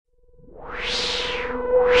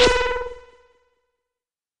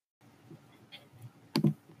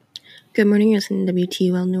Good morning, you're listening to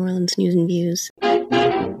WTUL New Orleans News and Views.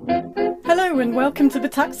 Hello and welcome to the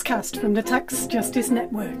Taxcast from the Tax Justice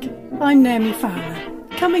Network. I'm Naomi Fowler.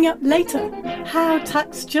 Coming up later, how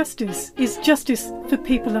tax justice is justice for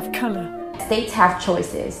people of colour. States have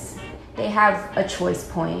choices. They have a choice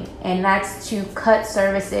point, and that's to cut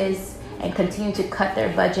services and continue to cut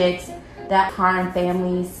their budgets that harm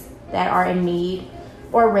families that are in need,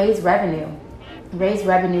 or raise revenue. Raise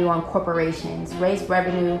revenue on corporations, raise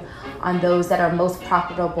revenue on those that are most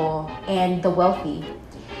profitable and the wealthy.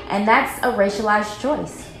 And that's a racialized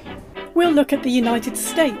choice. We'll look at the United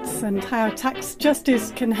States and how tax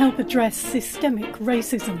justice can help address systemic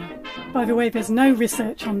racism. By the way, there's no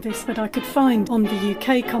research on this that I could find on the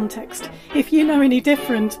UK context. If you know any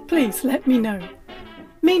different, please let me know.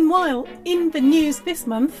 Meanwhile, in the news this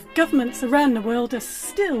month, governments around the world are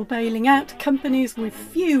still bailing out companies with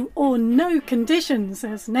few or no conditions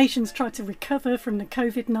as nations try to recover from the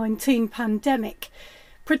COVID-19 pandemic.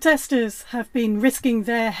 Protesters have been risking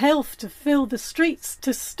their health to fill the streets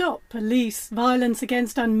to stop police violence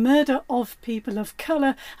against and murder of people of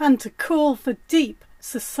colour and to call for deep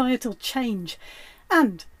societal change.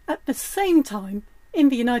 And at the same time, in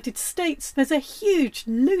the United States, there's a huge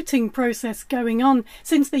looting process going on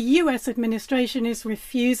since the US administration is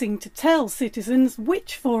refusing to tell citizens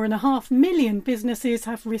which 4.5 million businesses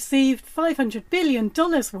have received $500 billion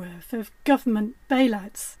worth of government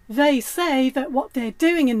bailouts. They say that what they're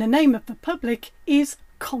doing in the name of the public is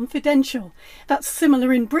confidential. That's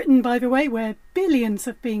similar in Britain, by the way, where billions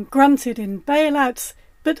have been granted in bailouts,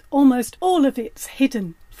 but almost all of it's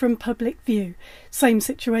hidden from public view. Same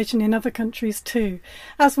situation in other countries too.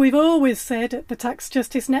 As we've always said at the Tax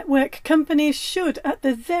Justice Network, companies should at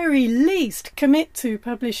the very least commit to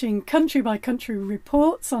publishing country-by-country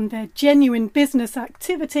reports on their genuine business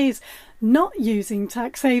activities, not using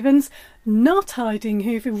tax havens, not hiding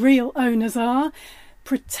who the real owners are,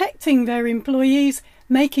 protecting their employees,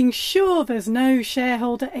 making sure there's no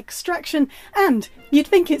shareholder extraction, and, you'd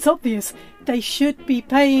think it's obvious, they should be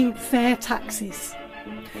paying fair taxes.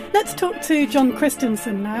 Let's talk to John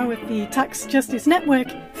Christensen now at the Tax Justice Network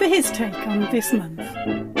for his take on this month.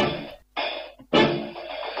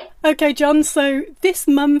 OK, John, so this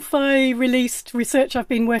month I released research I've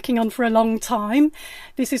been working on for a long time.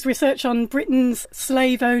 This is research on Britain's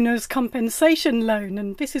slave owners' compensation loan,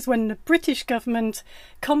 and this is when the British government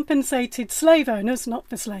compensated slave owners, not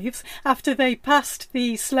the slaves, after they passed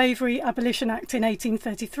the Slavery Abolition Act in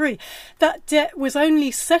 1833. That debt was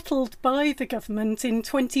only settled by the government in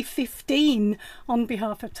 2015 on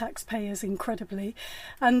behalf of taxpayers, incredibly.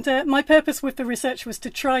 And my purpose with the research was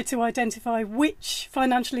to try to identify which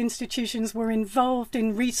financial institutions were involved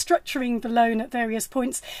in restructuring the loan at various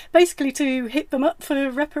points, basically to hit them up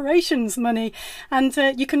for reparations money. And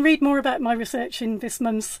you can read more about my research in this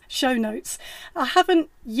month's show notes. I haven't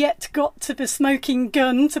yet got to the smoking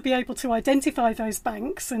gun to be able to identify those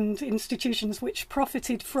banks and institutions which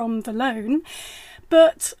profited from the loan.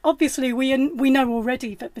 But obviously we know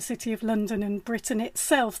already that the City of London and Britain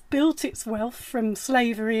itself built its wealth from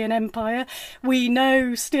slavery and empire. We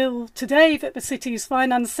know still today that the city's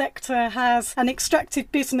finance sector has an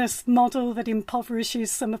extractive business model that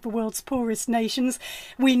impoverishes some of the world's poorest nations.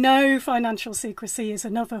 We know financial secrecy is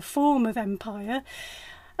another form of empire.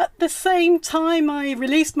 At the same time I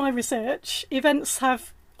released my research, events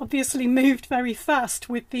have obviously moved very fast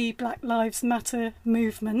with the Black Lives Matter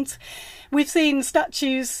movement. We've seen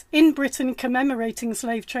statues in Britain commemorating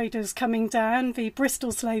slave traders coming down. The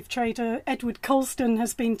Bristol slave trader Edward Colston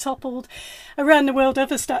has been toppled. Around the world,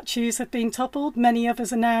 other statues have been toppled. Many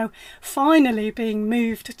others are now finally being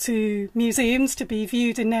moved to museums to be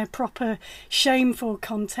viewed in their proper shameful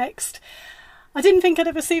context. I didn't think I'd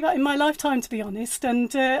ever see that in my lifetime, to be honest,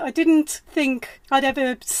 and I didn't think I'd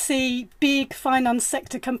ever see big finance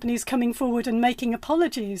sector companies coming forward and making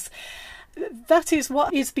apologies. That is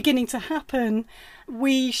what is beginning to happen.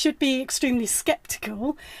 We should be extremely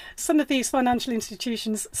sceptical. Some of these financial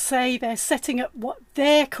institutions say they're setting up what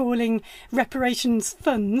they're calling reparations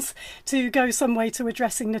funds to go some way to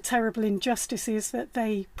addressing the terrible injustices that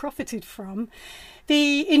they profited from.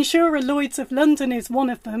 The insurer Lloyd's of London is one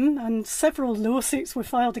of them, and several lawsuits were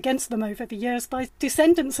filed against them over the years by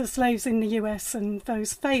descendants of slaves in the US, and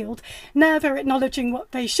those failed. Now they're acknowledging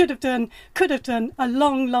what they should have done, could have done a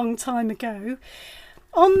long, long time ago.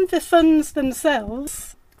 On the funds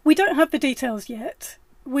themselves, we don't have the details yet.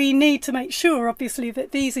 We need to make sure, obviously,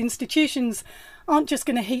 that these institutions aren't just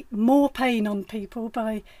going to heap more pain on people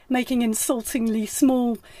by making insultingly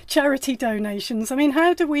small charity donations. I mean,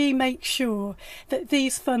 how do we make sure that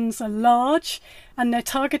these funds are large and they're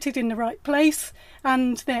targeted in the right place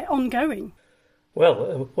and they're ongoing?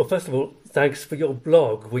 Well, first of all, thanks for your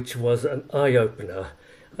blog, which was an eye-opener.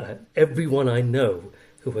 Everyone I know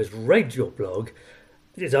who has read your blog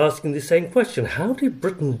is asking the same question. How did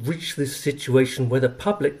Britain reach this situation where the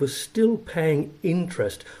public was still paying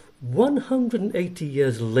interest 180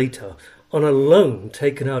 years later on a loan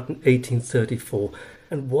taken out in 1834?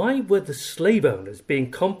 And why were the slave owners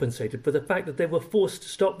being compensated for the fact that they were forced to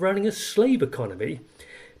stop running a slave economy,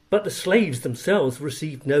 but the slaves themselves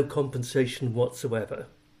received no compensation whatsoever?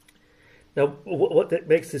 Now, what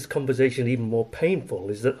makes this conversation even more painful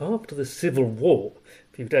is that after the Civil War,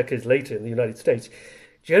 a few decades later in the United States,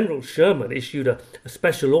 General Sherman issued a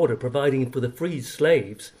special order providing for the freed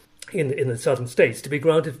slaves in the southern states to be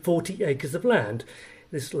granted 40 acres of land.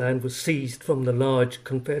 This land was seized from the large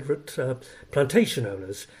Confederate plantation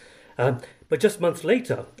owners. But just months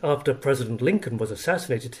later, after President Lincoln was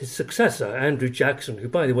assassinated, his successor, Andrew Jackson, who,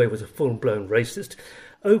 by the way, was a full-blown racist,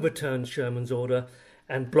 overturned Sherman's order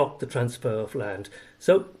and blocked the transfer of land.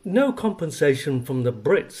 So no compensation from the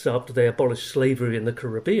Brits after they abolished slavery in the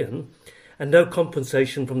Caribbean, and no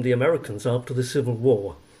compensation from the Americans after the Civil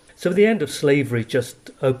War. So the end of slavery just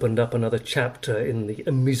opened up another chapter in the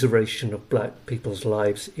immiseration of black people's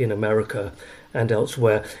lives in America and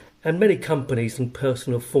elsewhere, and many companies and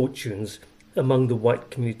personal fortunes among the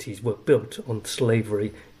white communities were built on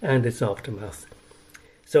slavery and its aftermath.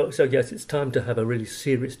 So yes, it's time to have a really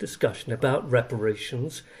serious discussion about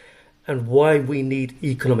reparations and why we need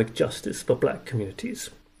economic justice for black communities.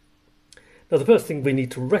 Now, the first thing we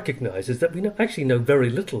need to recognise is that we actually know very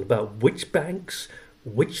little about which banks,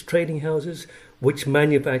 which trading houses, which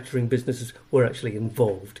manufacturing businesses were actually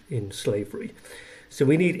involved in slavery. So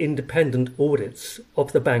we need independent audits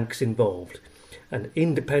of the banks involved, and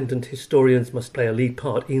independent historians must play a lead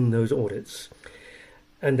part in those audits,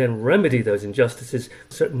 and then remedy those injustices,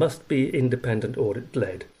 so it must be independent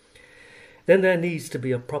audit-led. Then there needs to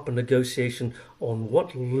be a proper negotiation on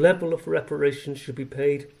what level of reparations should be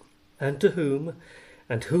paid, and to whom,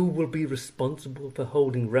 and who will be responsible for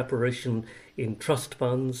holding reparation in trust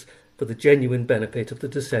funds for the genuine benefit of the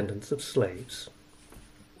descendants of slaves.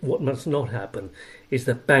 What must not happen is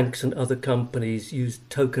that banks and other companies use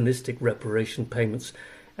tokenistic reparation payments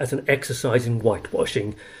as an exercise in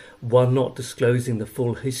whitewashing, while not disclosing the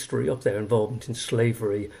full history of their involvement in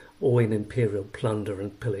slavery or in imperial plunder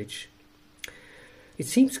and pillage. It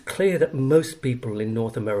seems clear that most people in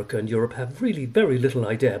North America and Europe have really very little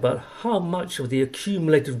idea about how much of the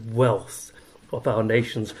accumulated wealth of our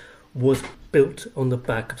nations was built on the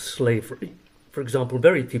back of slavery. For example,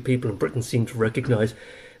 very few people in Britain seem to recognise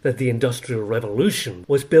that the Industrial Revolution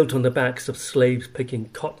was built on the backs of slaves picking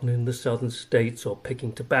cotton in the southern states, or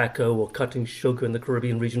picking tobacco, or cutting sugar in the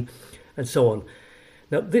Caribbean region, and so on.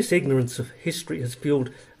 Now, this ignorance of history has fueled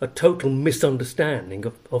a total misunderstanding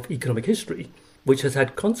of economic history, which has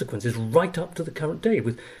had consequences right up to the current day,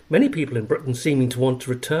 with many people in Britain seeming to want to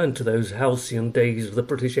return to those halcyon days of the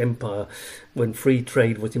British Empire when free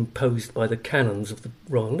trade was imposed by the cannons of the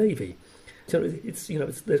Royal Navy. So it's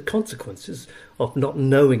the consequences of not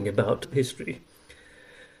knowing about history.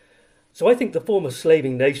 So I think the former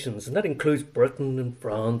slaving nations, and that includes Britain and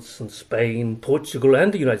France and Spain, Portugal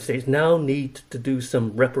and the United States, now need to do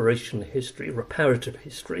some reparative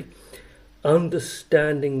history,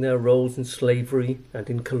 understanding their roles in slavery and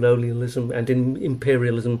in colonialism and in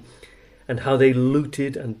imperialism, and how they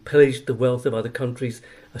looted and pillaged the wealth of other countries,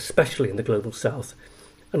 especially in the global south.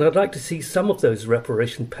 And I'd like to see some of those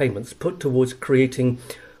reparation payments put towards creating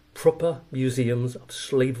proper museums of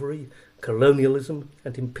slavery, colonialism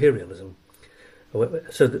and imperialism,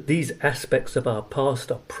 so that these aspects of our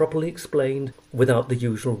past are properly explained without the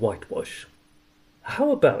usual whitewash.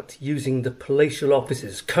 How about using the palatial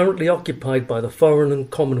offices currently occupied by the Foreign and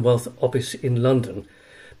Commonwealth Office in London,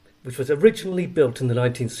 which was originally built in the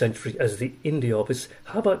 19th century as the India Office?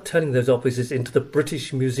 How about turning those offices into the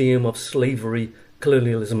British Museum of Slavery,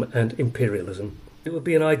 Colonialism and Imperialism? It would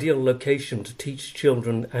be an ideal location to teach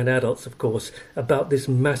children and adults, of course, about this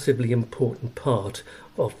massively important part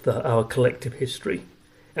of our collective history.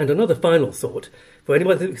 And another final thought, for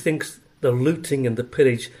anyone who thinks the looting and the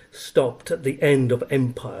pillage stopped at the end of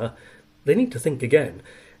empire, they need to think again.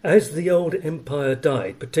 As the old empire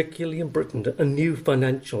died, particularly in Britain, a new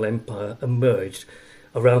financial empire emerged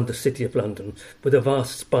around the City of London, with a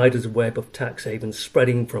vast spider's web of tax havens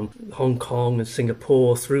spreading from Hong Kong and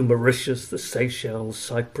Singapore through Mauritius, the Seychelles,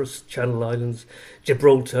 Cyprus, Channel Islands,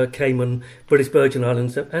 Gibraltar, Cayman, British Virgin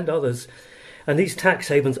Islands and others. And these tax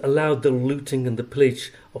havens allowed the looting and the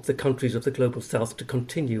pillage of the countries of the global south to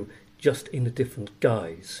continue, just in a different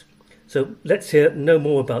guise. So let's hear no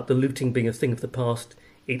more about the looting being a thing of the past.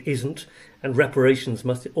 it isn't, and reparations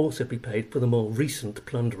must also be paid for the more recent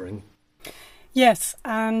plundering. Yes,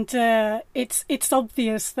 and it's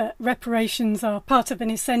obvious that reparations are part of an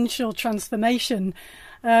essential transformation.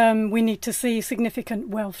 We need to see significant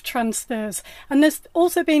wealth transfers. And there's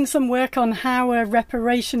also been some work on how a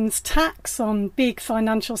reparations tax on big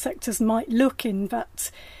financial sectors might look in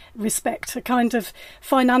that respect, a kind of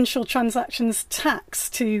financial transactions tax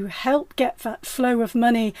to help get that flow of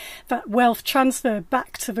money, that wealth transfer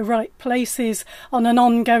back to the right places on an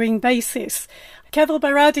ongoing basis. Keval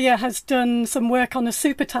Baradia has done some work on a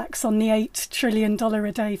super tax on the $8 trillion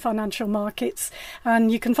a day financial markets,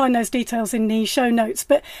 and you can find those details in the show notes.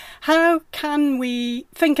 But how can we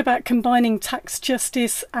think about combining tax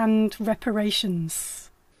justice and reparations?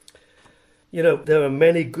 You know, there are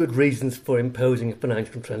many good reasons for imposing a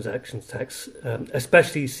financial transactions tax,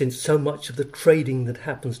 especially since so much of the trading that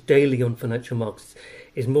happens daily on financial markets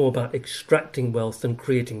is more about extracting wealth than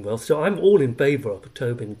creating wealth. So I'm all in favour of a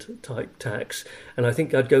Tobin-type tax, and I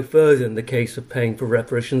think I'd go further in the case of paying for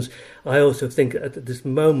reparations. I also think at this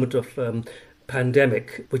moment of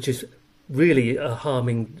pandemic, which is really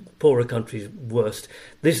harming poorer countries worst,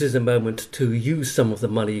 this is a moment to use some of the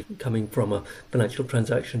money coming from a financial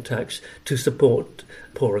transaction tax to support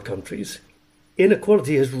poorer countries.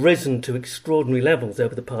 Inequality has risen to extraordinary levels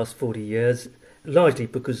over the past 40 years, largely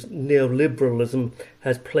because neoliberalism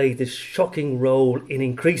has played this shocking role in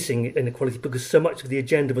increasing inequality, because so much of the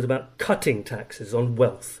agenda was about cutting taxes on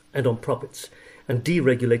wealth and on profits and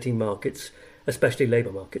deregulating markets, especially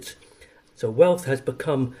labour markets. So wealth has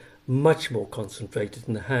become much more concentrated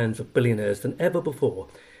in the hands of billionaires than ever before,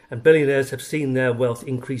 and billionaires have seen their wealth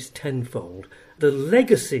increase tenfold. The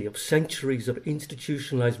legacy of centuries of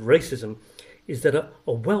institutionalised racism is that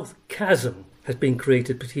a wealth chasm has been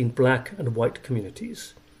created between black and white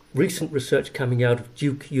communities. Recent research coming out of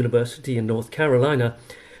Duke University in North Carolina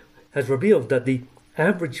has revealed that the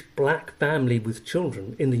average black family with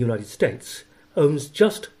children in the United States owns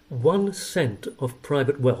just 1 cent of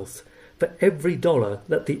private wealth for every dollar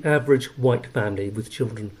that the average white family with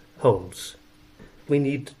children holds. We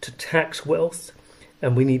need to tax wealth,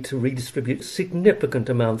 and we need to redistribute significant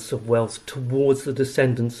amounts of wealth towards the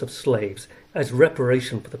descendants of slaves as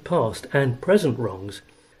reparation for the past and present wrongs.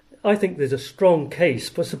 I think there's a strong case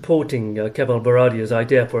for supporting Keval Baradia's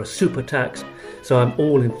idea for a super tax, so I'm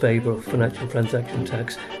all in favour of financial transaction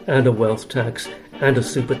tax and a wealth tax and a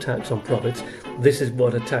super tax on profits. This is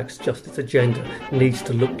what a tax justice agenda needs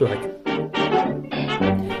to look like.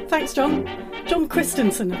 Thanks, John. John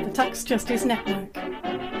Christensen of the Tax Justice Network.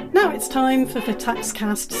 Now it's time for the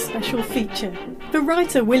TaxCast special feature. The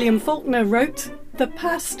writer William Faulkner wrote, "The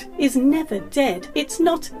past is never dead. It's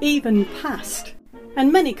not even past."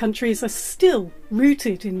 And many countries are still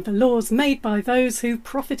rooted in the laws made by those who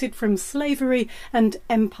profited from slavery and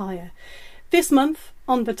empire. This month,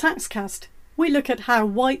 on the TaxCast, we look at how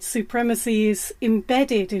white supremacy is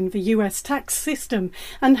embedded in the US tax system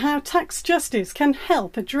and how tax justice can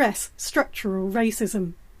help address structural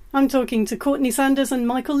racism. I'm talking to Courtney Sanders and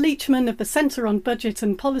Michael Leachman of the Centre on Budget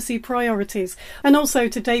and Policy Priorities, and also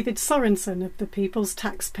to David Sorensen of the People's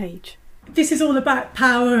Tax Page. This is all about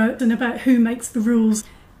power and about who makes the rules.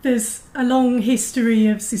 There's a long history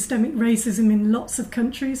of systemic racism in lots of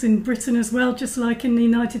countries, in Britain as well, just like in the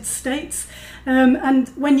United States. And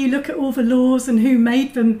when you look at all the laws and who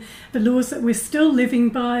made them, the laws that we're still living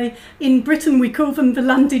by, in Britain we call them the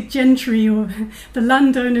landed gentry, or the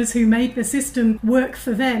landowners who made the system work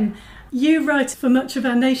for them. You write, for much of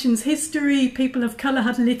our nation's history, people of colour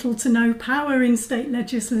had little to no power in state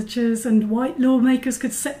legislatures, and white lawmakers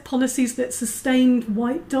could set policies that sustained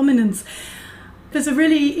white dominance. There's a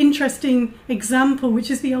really interesting example,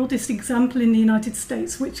 which is the oldest example in the United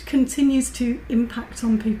States, which continues to impact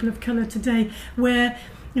on people of colour today, where,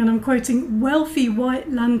 and I'm quoting, wealthy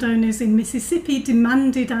white landowners in Mississippi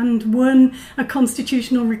demanded and won a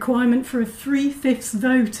constitutional requirement for a 3/5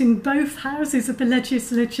 vote in both houses of the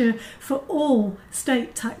legislature for all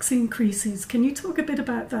state tax increases. Can you talk a bit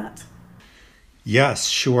about that? Yes,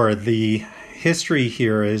 sure. The history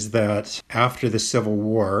here is that after the Civil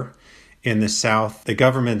War, in the South, the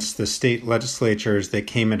governments, the state legislatures that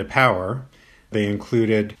came into power, they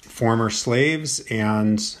included former slaves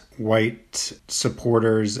and white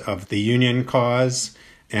supporters of the Union cause,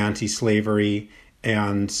 anti-slavery,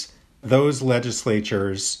 and those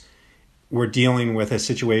legislatures were dealing with a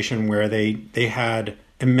situation where they had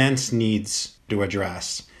immense needs to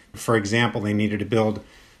address. For example, they needed to build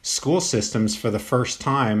school systems for the first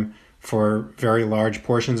time for very large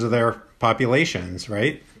portions of their populations,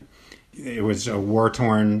 right? It was a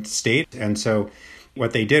war-torn state, and so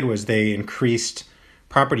what they did was they increased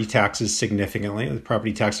property taxes significantly. The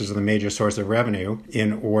property taxes are the major source of revenue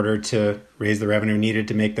in order to raise the revenue needed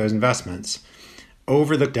to make those investments.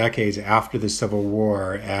 Over the decades after the Civil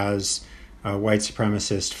War, as white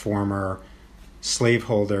supremacist former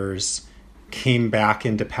slaveholders came back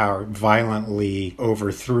into power, violently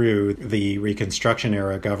overthrew the Reconstruction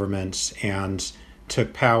era governments and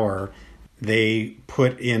took power, they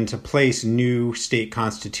put into place new state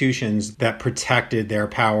constitutions that protected their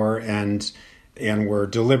power and were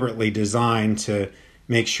deliberately designed to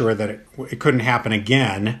make sure that it couldn't happen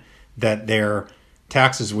again, that their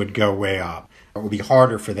taxes would go way up. It would be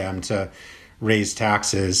harder for them to raise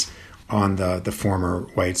taxes on the former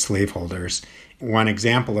white slaveholders. One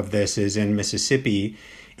example of this is in Mississippi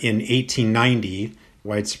in 1890.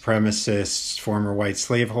 White supremacists, former white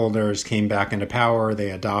slaveholders came back into power. They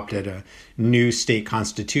adopted a new state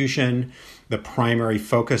constitution. The primary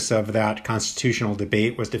focus of that constitutional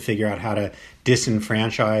debate was to figure out how to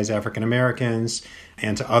disenfranchise African Americans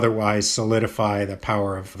and to otherwise solidify the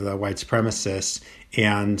power of the white supremacists.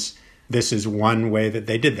 And this is one way that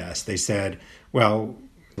they did this. They said, well,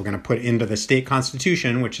 we're going to put into the state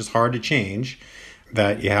constitution, which is hard to change,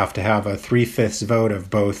 that you have to have a 3/5 vote of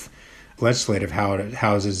both legislative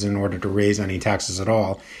houses in order to raise any taxes at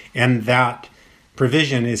all. And that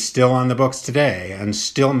provision is still on the books today and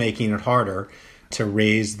still making it harder to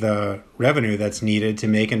raise the revenue that's needed to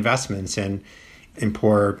make investments in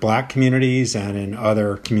poor Black communities and in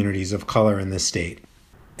other communities of color in this state.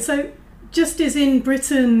 So just as in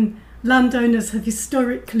Britain, landowners have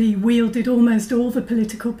historically wielded almost all the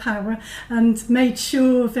political power and made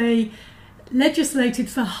sure they legislated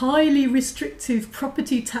for highly restrictive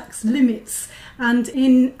property tax limits. And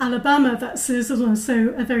in Alabama, that's also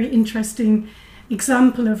a very interesting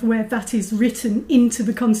example of where that is written into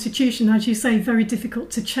the Constitution, as you say, very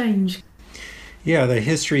difficult to change. Yeah, the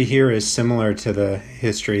history here is similar to the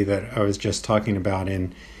history that I was just talking about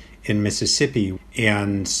in Mississippi.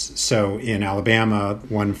 And so in Alabama,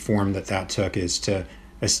 one form that took is to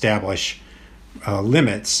establish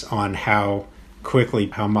limits on how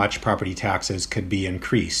much property taxes could be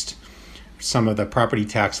increased. Some of the property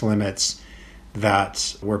tax limits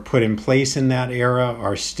that were put in place in that era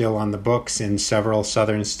are still on the books in several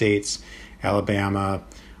southern states, Alabama,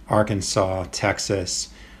 Arkansas, Texas,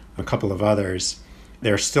 a couple of others.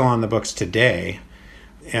 They're still on the books today.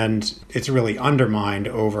 And it's really undermined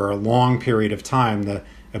over a long period of time the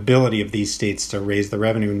ability of these states to raise the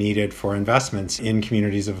revenue needed for investments in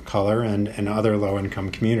communities of color and other low-income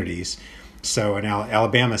communities. So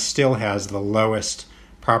Alabama still has the lowest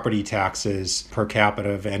property taxes per capita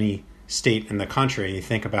of any state in the country. You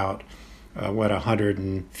think about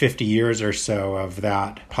 150 years or so of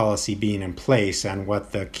that policy being in place and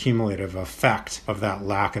what the cumulative effect of that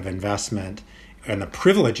lack of investment and the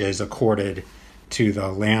privileges accorded to the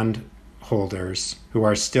landholders who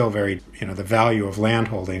are still the value of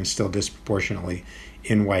landholding still disproportionately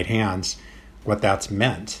in white hands, what that's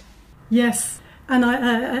meant. Yes,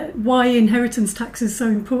 and why inheritance tax is so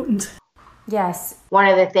important. Yes, one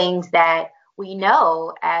of the things that we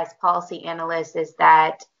know as policy analysts is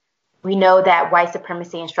that we know that white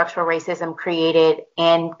supremacy and structural racism created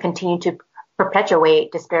and continue to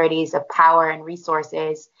perpetuate disparities of power and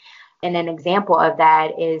resources. And an example of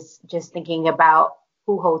that is just thinking about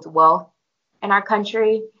who holds wealth in our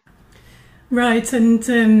country. Right,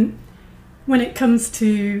 and when it comes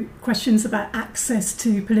to questions about access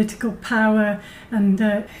to political power and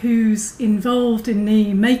who's involved in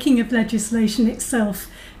the making of legislation itself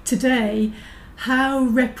today, how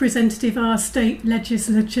representative are state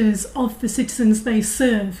legislatures of the citizens they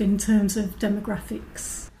serve in terms of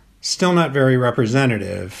demographics? Still not very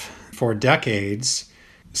representative. For decades,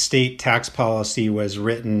 state tax policy was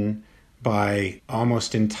written by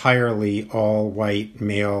almost entirely all white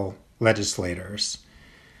male legislators.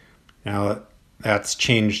 Now, that's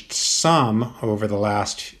changed some over the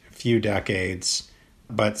last few decades,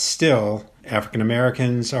 but still, African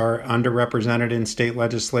Americans are underrepresented in state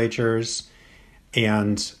legislatures,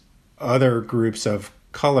 and other groups of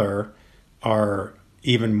color are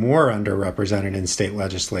even more underrepresented in state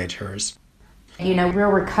legislatures. We're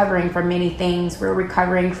recovering from many things. We're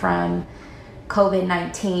recovering from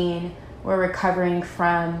COVID-19. We're recovering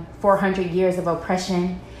from 400 years of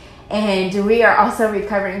oppression. And we are also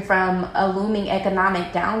recovering from a looming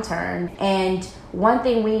economic downturn. And one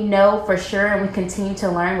thing we know for sure, and we continue to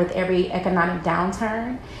learn with every economic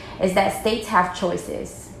downturn, is that states have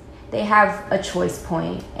choices. They have a choice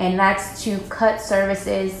point, and that's to cut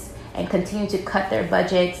services and continue to cut their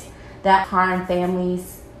budgets that harm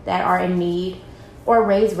families that are in need, or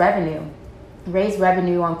raise revenue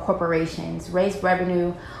on corporations, raise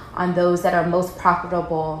revenue on those that are most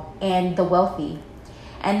profitable and the wealthy.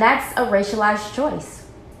 And that's a racialized choice.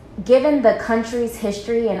 Given the country's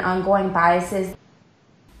history and ongoing biases.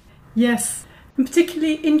 Yes, I'm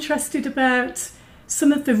particularly interested about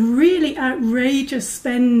some of the really outrageous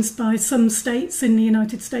spends by some states in the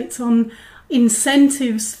United States on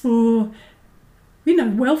incentives for,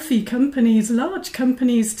 wealthy companies, large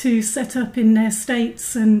companies to set up in their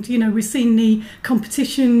states. And, we've seen the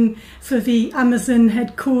competition for the Amazon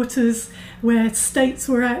headquarters where states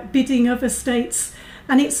were outbidding other states.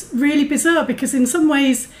 And it's really bizarre because in some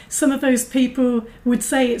ways, some of those people would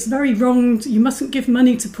say it's very wrong. You mustn't give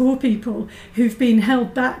money to poor people who've been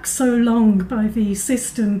held back so long by the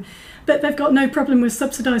system. But they've got no problem with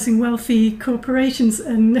subsidising wealthy corporations,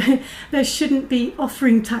 and there shouldn't be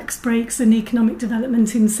offering tax breaks and economic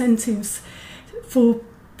development incentives for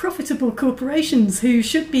profitable corporations who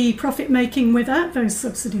should be profit-making without those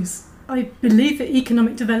subsidies. I believe that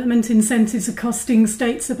economic development incentives are costing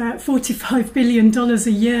states about $45 billion a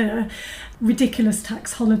year. Ridiculous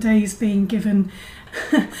tax holidays being given.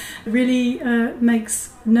 Really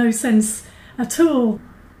makes no sense at all.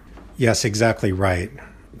 Yes, exactly right.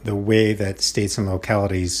 The way that states and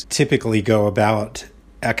localities typically go about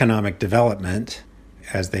economic development,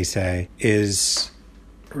 as they say, is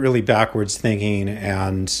really backwards thinking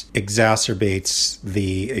and exacerbates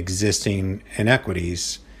the existing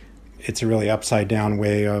inequities. It's a really upside down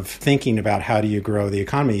way of thinking about how do you grow the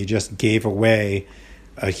economy. You just gave away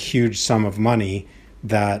a huge sum of money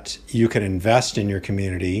that you could invest in your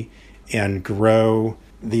community and grow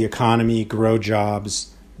the economy, grow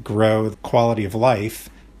jobs, grow the quality of life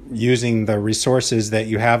using the resources that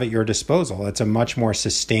you have at your disposal. It's a much more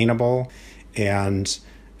sustainable and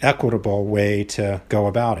equitable way to go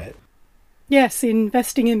about it. Yes,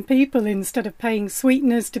 investing in people instead of paying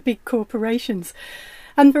sweeteners to big corporations.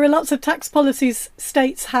 And there are lots of tax policies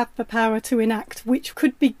states have the power to enact which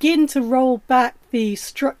could begin to roll back the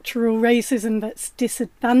structural racism that's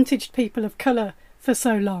disadvantaged people of colour for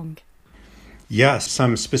so long. Yes,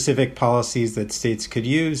 some specific policies that states could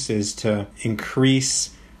use is to increase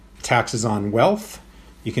taxes on wealth.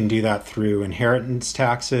 You can do that through inheritance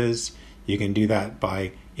taxes. You can do that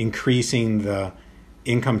by increasing the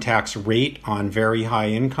income tax rate on very high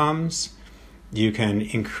incomes. You can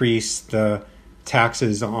increase the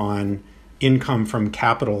taxes on income from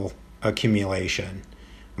capital accumulation.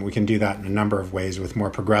 We can do that in a number of ways with more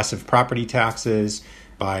progressive property taxes,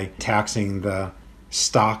 by taxing the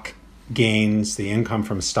stock gains, the income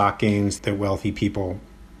from stock gains that wealthy people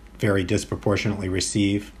very disproportionately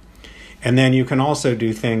receive. And then you can also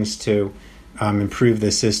do things to improve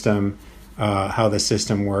the system, how the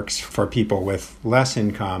system works for people with less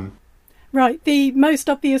income. Right. The most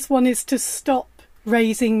obvious one is to stop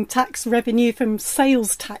raising tax revenue from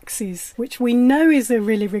sales taxes, which we know is a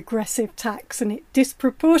really regressive tax, and it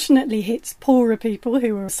disproportionately hits poorer people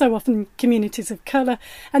who are so often communities of colour.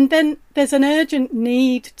 And then there's an urgent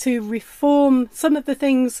need to reform some of the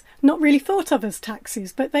things not really thought of as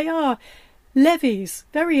taxes, but they are levies,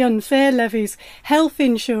 very unfair levies. Health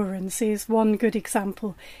insurance is one good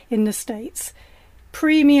example in the States.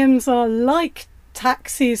 Premiums are like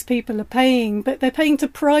taxes people are paying, but they're paying to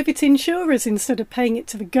private insurers instead of paying it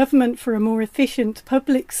to the government for a more efficient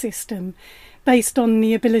public system based on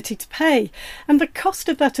the ability to pay. And the cost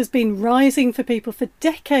of that has been rising for people for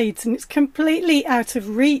decades, and it's completely out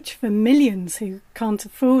of reach for millions who can't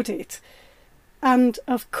afford it. And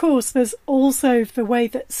of course, there's also the way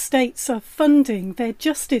that states are funding their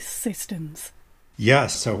justice systems.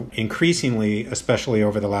 Yes, so increasingly, especially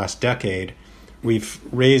over the last decade, we've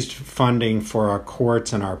raised funding for our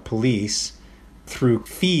courts and our police through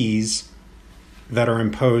fees that are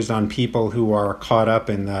imposed on people who are caught up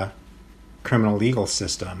in the criminal legal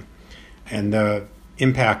system. And the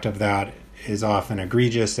impact of that is often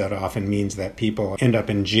egregious. That often means that people end up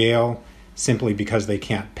in jail simply because they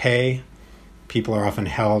can't pay. People are often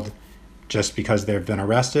held just because they've been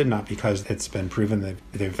arrested, not because it's been proven that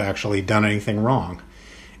they've actually done anything wrong.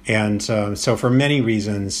 And so for many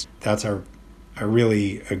reasons, that's a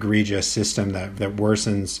really egregious system that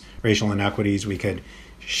worsens racial inequities. We could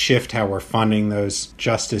shift how we're funding those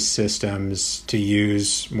justice systems to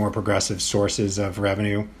use more progressive sources of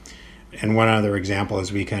revenue. And one other example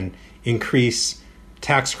is we can increase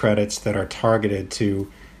tax credits that are targeted to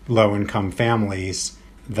low-income families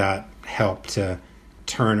that help to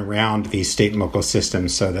turn around these state and local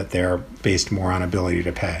systems so that they're based more on ability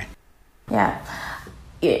to pay. Yeah.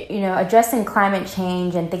 Addressing climate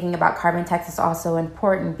change and thinking about carbon tax is also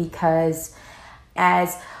important because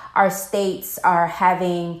as our states are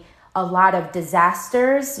having a lot of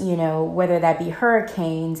disasters, whether that be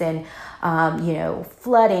hurricanes and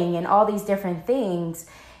flooding and all these different things,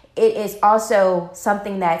 it is also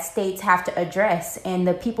something that states have to address. And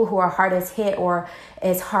the people who are hardest hit or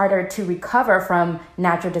is harder to recover from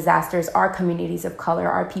natural disasters are communities of color,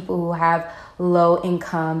 are people who have low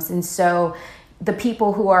incomes. And so the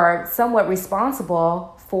people who are somewhat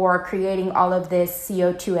responsible for creating all of this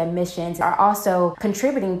CO2 emissions are also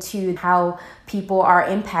contributing to how people are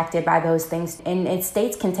impacted by those things. And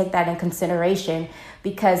states can take that in consideration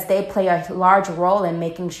because they play a large role in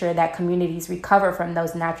making sure that communities recover from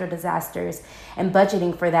those natural disasters. And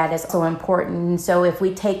budgeting for that is so important. And so if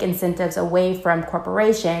we take incentives away from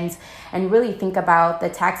corporations and really think about the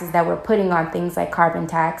taxes that we're putting on things like carbon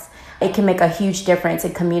tax, it can make a huge difference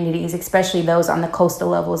in communities, especially those on the coastal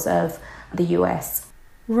levels of the U.S.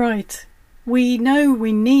 Right. We know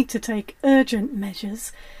we need to take urgent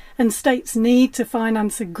measures and states need to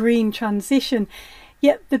finance a green transition.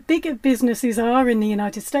 Yet the bigger businesses are in the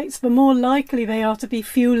United States, the more likely they are to be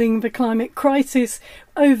fueling the climate crisis.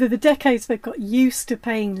 Over the decades, they've got used to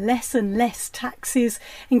paying less and less taxes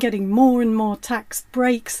and getting more and more tax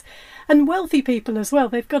breaks. And wealthy people as well,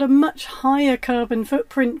 they've got a much higher carbon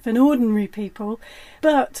footprint than ordinary people,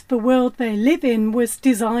 but the world they live in was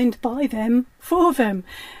designed by them for them.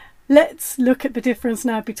 Let's look at the difference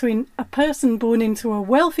now between a person born into a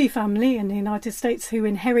wealthy family in the United States who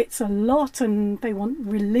inherits a lot and they want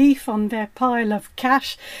relief on their pile of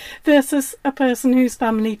cash versus a person whose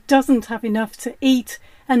family doesn't have enough to eat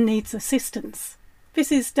and needs assistance. This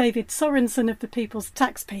is David Sorensen of the People's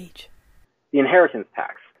Tax Page. The inheritance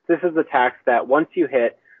tax. This is the tax that once you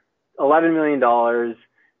hit $11 million,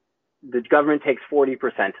 the government takes 40%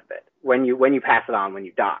 of it when you pass it on when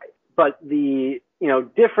you die. But the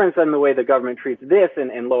difference in the way the government treats this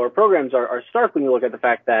and lower programs are stark when you look at the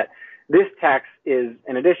fact that this tax is,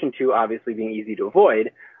 in addition to obviously being easy to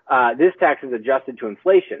avoid, this tax is adjusted to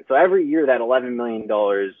inflation. So every year that $11 million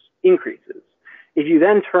increases. If you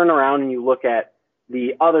then turn around and you look at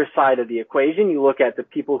the other side of the equation, you look at the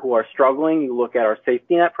people who are struggling, you look at our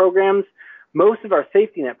safety net programs, most of our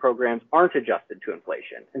safety net programs aren't adjusted to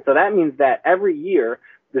inflation. And so that means that every year,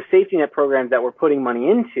 the safety net programs that we're putting money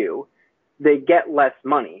into, they get less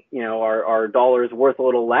money. Our dollar is worth a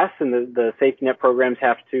little less, and the safety net programs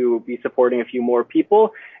have to be supporting a few more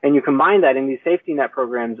people. And you combine that, and these safety net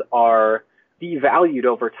programs are devalued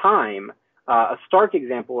over time. A stark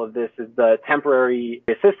example of this is the Temporary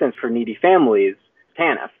Assistance for Needy Families,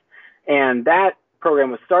 TANF. And that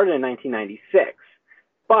program was started in 1996.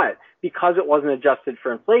 But because it wasn't adjusted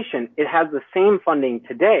for inflation, it has the same funding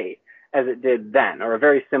today as it did then, or a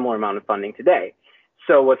very similar amount of funding today.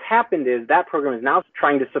 So what's happened is that program is now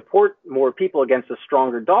trying to support more people against a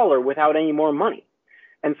stronger dollar without any more money.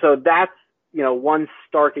 And so that's, one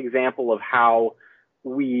stark example of how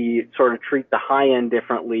we sort of treat the high end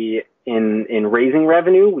differently in raising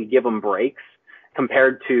revenue. We give them breaks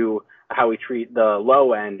compared to how we treat the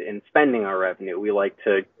low end in spending our revenue. We like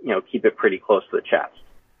to, keep it pretty close to the chest.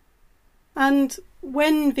 And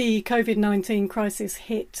when the COVID-19 crisis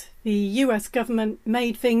hit, the US government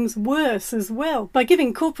made things worse as well by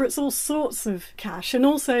giving corporates all sorts of cash and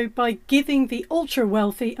also by giving the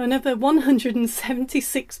ultra-wealthy another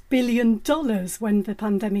 $176 billion when the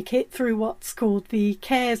pandemic hit through what's called the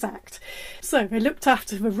CARES Act. So they looked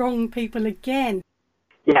after the wrong people again.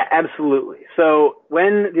 Yeah, absolutely. So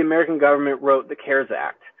when the American government wrote the CARES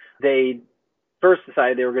Act, they first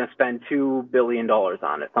decided they were going to spend $2 billion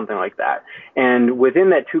on it, something like that. And within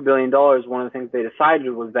that $2 billion, one of the things they decided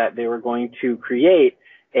was that they were going to create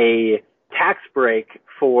a tax break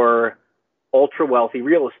for ultra-wealthy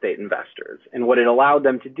real estate investors. And what it allowed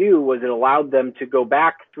them to do was it allowed them to go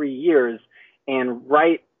back 3 years and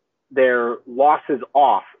write their losses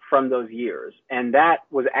off from those years. And that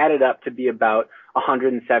was added up to be about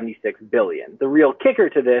 $176 billion. The real kicker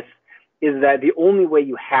to this is that the only way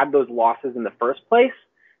you had those losses in the first place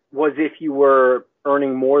was if you were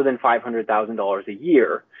earning more than $500,000 a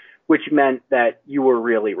year, which meant that you were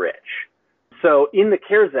really rich. So in the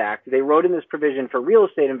CARES Act, they wrote in this provision for real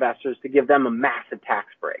estate investors to give them a massive tax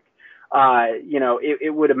break.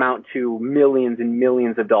 It would amount to millions and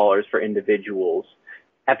millions of dollars for individuals.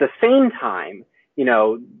 At the same time,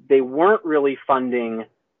 they weren't really funding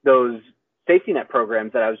those safety net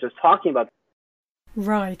programs that I was just talking about.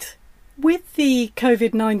 Right. With the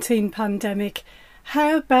COVID-19 pandemic,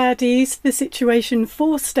 how bad is the situation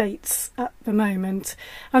for states at the moment?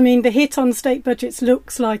 I mean, the hit on state budgets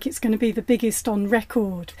looks like it's going to be the biggest on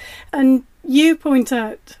record. And you point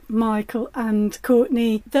out, Michael and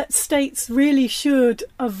Courtney, that states really should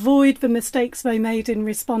avoid the mistakes they made in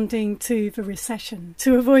responding to the recession,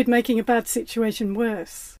 to avoid making a bad situation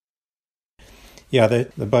worse. Yeah,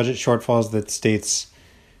 the budget shortfalls that states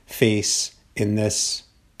face in this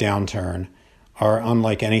downturn are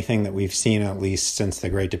unlike anything that we've seen at least since the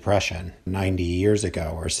Great Depression, 90 years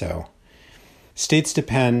ago or so. States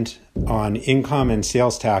depend on income and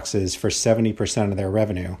sales taxes for 70% of their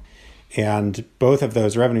revenue, and both of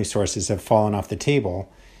those revenue sources have fallen off the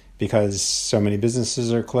table because so many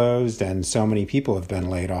businesses are closed and so many people have been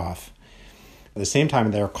laid off. At the same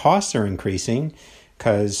time, their costs are increasing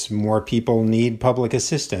because more people need public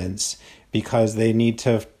assistance, because they need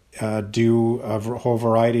to do a whole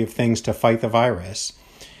variety of things to fight the virus.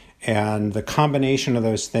 And the combination of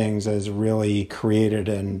those things has really created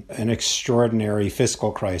an extraordinary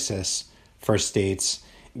fiscal crisis for states.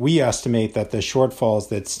 We estimate that the shortfalls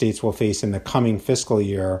that states will face in the coming fiscal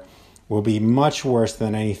year will be much worse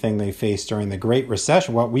than anything they faced during the Great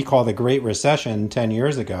Recession, what we call the Great Recession 10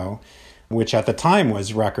 years ago, which at the time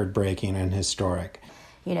was record-breaking and historic.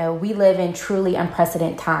 You know, we live in truly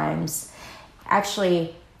unprecedented times.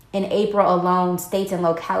 Actually, in April alone, states and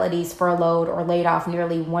localities furloughed or laid off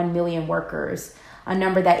nearly 1 million workers, a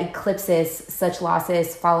number that eclipses such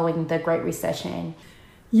losses following the Great Recession.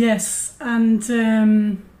 Yes,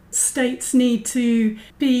 and states need to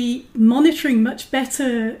be monitoring much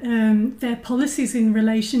better their policies in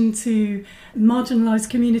relation to marginalised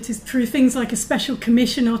communities through things like a special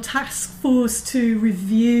commission or task force to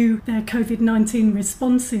review their COVID-19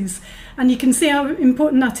 responses. And you can see how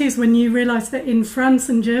important that is when you realise that in France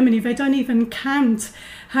and Germany, they don't even count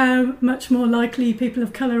how much more likely people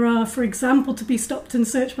of colour are, for example, to be stopped and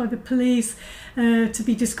searched by the police, to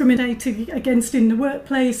be discriminated against in the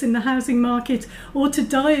workplace, in the housing market, or to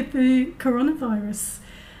die of the coronavirus.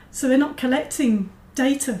 So they're not collecting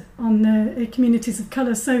data on the communities of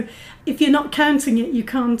colour. So if you're not counting it, you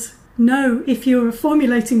can't know if you're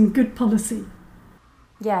formulating good policy.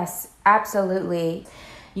 Yes, absolutely.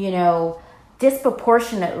 You know,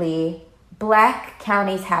 disproportionately, Black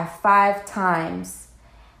counties have 5 times,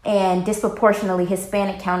 and disproportionately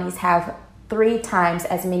Hispanic counties have 3 times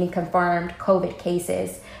as many confirmed COVID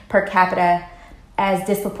cases per capita as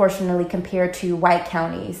disproportionately compared to white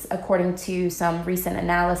counties, according to some recent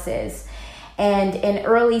analysis. And in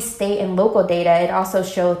early state and local data, it also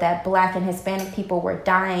showed that Black and Hispanic people were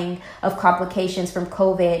dying of complications from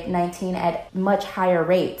COVID-19 at much higher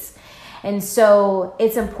rates. And so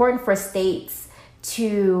it's important for states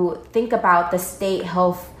to think about the state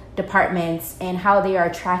health departments and how they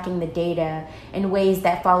are tracking the data in ways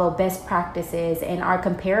that follow best practices and are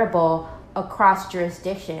comparable across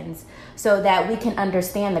jurisdictions, so that we can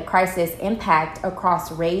understand the crisis impact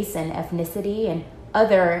across race and ethnicity and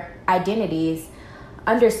other identities.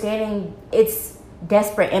 Understanding its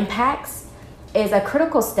desperate impacts is a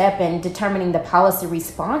critical step in determining the policy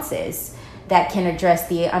responses that can address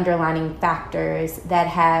the underlying factors that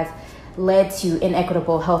have led to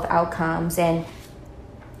inequitable health outcomes. And,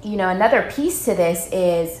 you know, another piece to this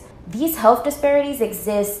is these health disparities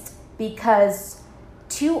exist because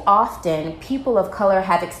too often people of color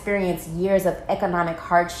have experienced years of economic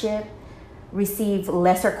hardship, receive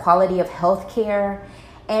lesser quality of health care,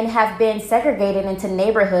 and have been segregated into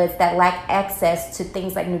neighborhoods that lack access to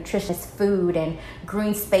things like nutritious food and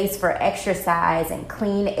green space for exercise and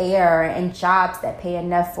clean air and jobs that pay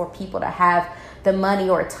enough for people to have the money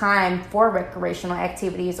or time for recreational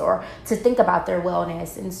activities or to think about their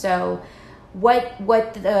wellness. And so what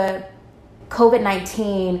the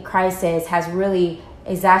COVID-19 crisis has really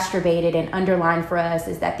exacerbated and underlined for us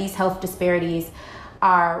is that these health disparities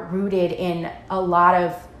are rooted in a lot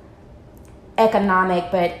of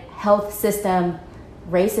economic but health system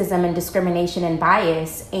racism and discrimination and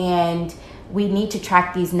bias. And we need to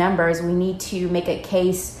track these numbers. We need to make a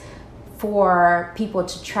case for people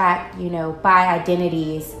to track, you know, by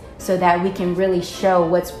identities so that we can really show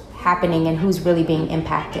what's happening and who's really being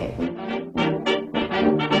impacted.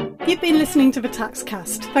 You've been listening to the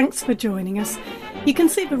TaxCast. Thanks for joining us. You can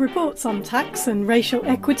see the reports on tax and racial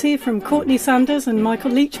equity from Courtney Sanders and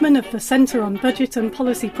Michael Leachman of the Centre on Budget and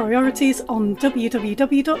Policy Priorities on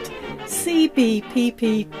www.cbpp.org.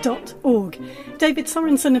 David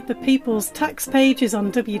Sorensen of the People's Tax Page is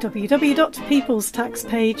on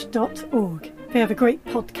www.peoplestaxpage.org. They have a great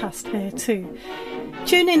podcast there too.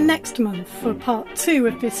 Tune in next month for part 2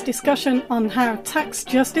 of this discussion on how tax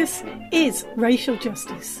justice is racial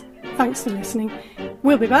justice. Thanks for listening.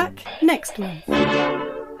 We'll be back next month.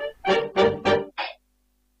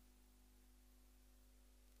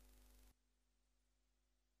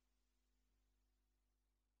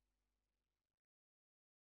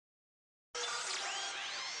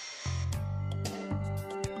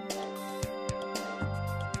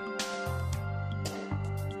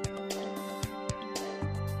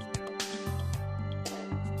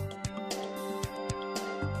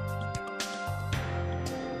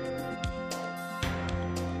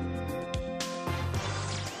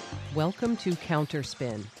 Welcome to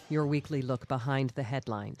Counterspin, your weekly look behind the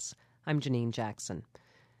headlines. I'm Janine Jackson.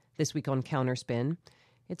 This week on Counterspin,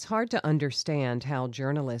 it's hard to understand how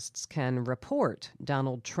journalists can report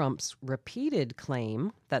Donald Trump's repeated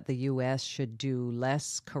claim that the U.S. should do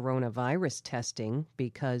less coronavirus testing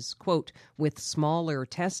because, quote, with smaller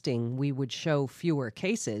testing we would show fewer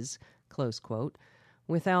cases, close quote,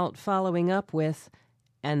 without following up with,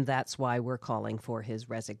 and that's why we're calling for his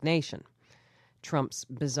resignation. Trump's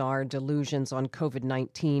bizarre delusions on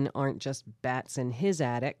COVID-19 aren't just bats in his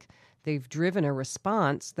attic. They've driven a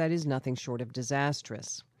response that is nothing short of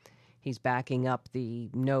disastrous. He's backing up the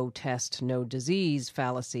no test, no disease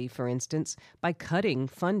fallacy, for instance, by cutting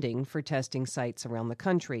funding for testing sites around the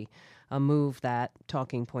country, a move that,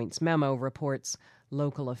 Talking Points memo reports,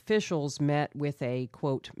 local officials met with a,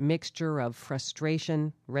 quote, mixture of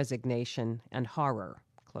frustration, resignation, and horror,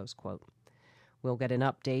 close quote. We'll get an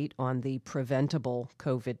update on the preventable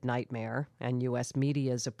COVID nightmare and U.S.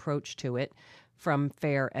 media's approach to it from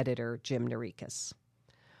FAIR editor Jim Narikis.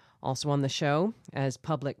 Also on the show, as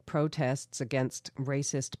public protests against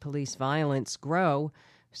racist police violence grow,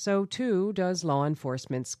 so too does law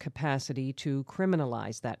enforcement's capacity to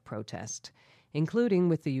criminalize that protest, including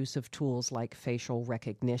with the use of tools like facial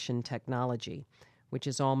recognition technology, which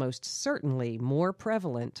is almost certainly more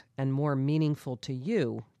prevalent and more meaningful to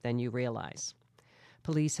you than you realize.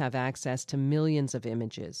 Police have access to millions of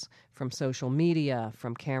images from social media,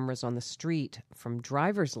 from cameras on the street, from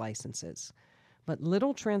driver's licenses, but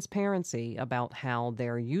little transparency about how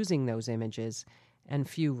they're using those images and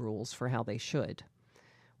few rules for how they should.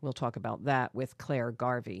 We'll talk about that with Claire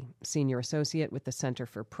Garvey, Senior Associate with the Center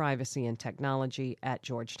for Privacy and Technology at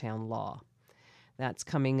Georgetown Law. That's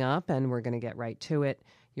coming up, and we're going to get right to it.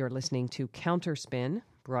 You're listening to Counterspin,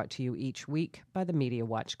 brought to you each week by the Media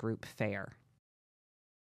Watch Group FAIR.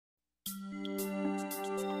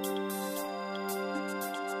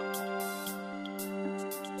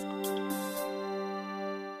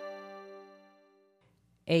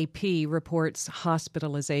 AP reports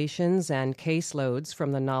hospitalizations and caseloads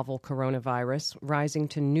from the novel coronavirus rising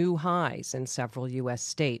to new highs in several U.S.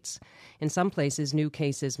 states. In some places, new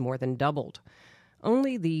cases more than doubled.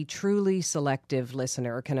 Only the truly selective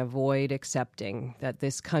listener can avoid accepting that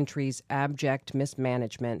this country's abject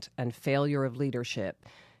mismanagement and failure of leadership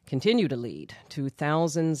continue to lead to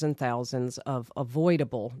thousands and thousands of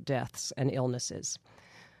avoidable deaths and illnesses.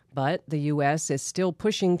 But the U.S. is still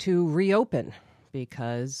pushing to reopen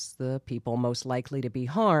because the people most likely to be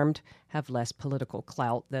harmed have less political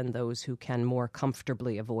clout than those who can more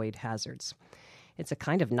comfortably avoid hazards. It's a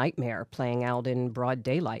kind of nightmare playing out in broad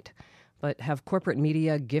daylight. But have corporate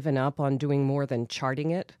media given up on doing more than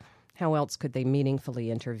charting it? How else could they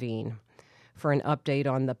meaningfully intervene? For an update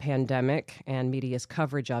on the pandemic and media's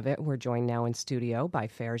coverage of it, we're joined now in studio by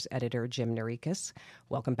FAIR's editor Jim Narikis.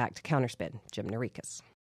 Welcome back to Counterspin, Jim Narikis.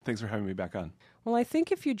 Thanks for having me back on. Well, I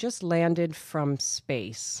think if you just landed from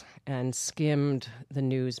space and skimmed the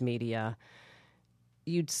news media,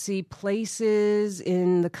 you'd see places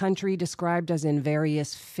in the country described as in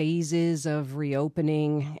various phases of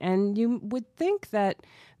reopening, and you would think that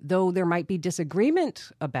though there might be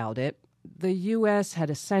disagreement about it, the U.S. had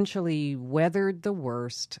essentially weathered the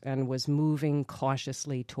worst and was moving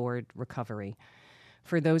cautiously toward recovery.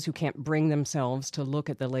 For those who can't bring themselves to look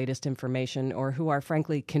at the latest information or who are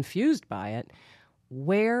frankly confused by it,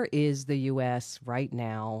 where is the U.S. right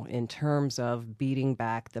now in terms of beating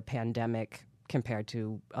back the pandemic compared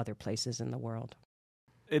to other places in the world?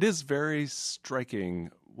 It is very striking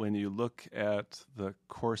when you look at the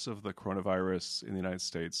course of the coronavirus in the United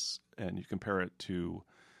States and you compare it to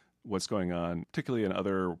what's going on, particularly in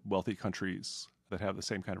other wealthy countries that have the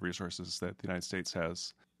same kind of resources that the United States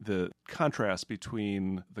has. The contrast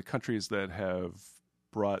between the countries that have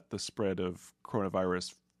brought the spread of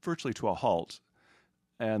coronavirus virtually to a halt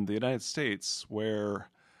and the United States, where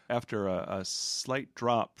after a slight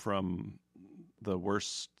drop from the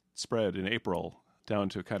worst spread in April down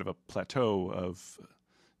to kind of a plateau of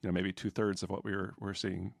maybe 2/3 of what we're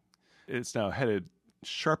seeing, it's now headed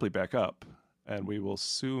sharply back up, and we will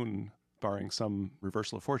soon, barring some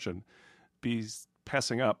reversal of fortune, be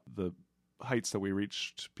passing up the heights that we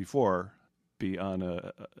reached before, be on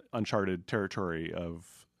a uncharted territory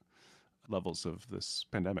of levels of this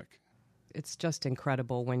pandemic. It's just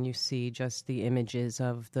incredible when you see just the images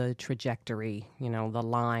of the trajectory, the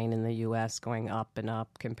line in the U.S. going up and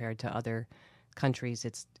up compared to other countries.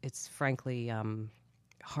 It's frankly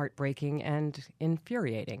heartbreaking and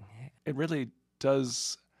infuriating. It really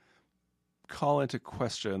does call into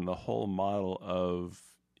question the whole model of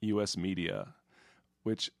U.S. media,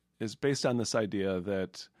 which is based on this idea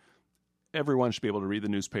that everyone should be able to read the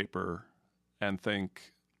newspaper and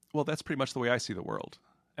think, well, that's pretty much the way I see the world.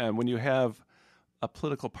 And when you have a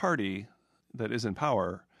political party that is in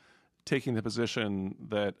power taking the position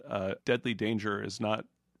that deadly danger is not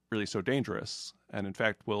really so dangerous, and in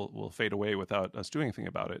fact will fade away without us doing anything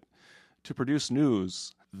about it, to produce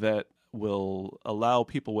news that will allow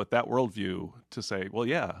people with that worldview to say, well,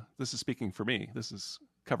 yeah, this is speaking for me. This is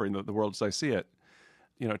covering the world as I see it.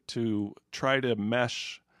 To try to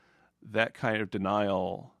mesh that kind of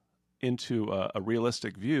denial into a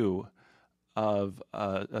realistic view of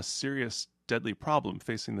a serious, deadly problem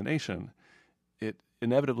facing the nation, it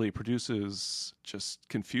inevitably produces just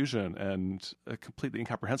confusion and a completely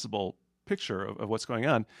incomprehensible picture of what's going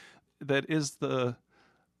on that is the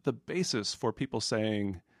basis for people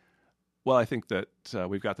saying, well, I think that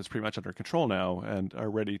we've got this pretty much under control now and are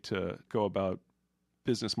ready to go about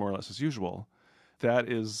business more or less as usual. That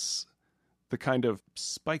is the kind of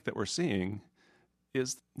spike that we're seeing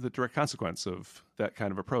is the direct consequence of that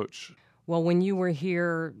kind of approach. Well, when you were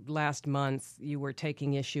here last month, you were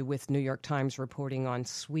taking issue with New York Times reporting on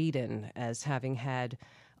Sweden as having had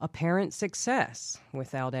apparent success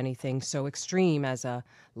without anything so extreme as a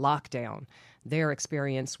lockdown. Their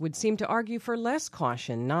experience would seem to argue for less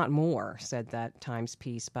caution, not more, said that Times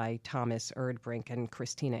piece by Thomas Erdbrink and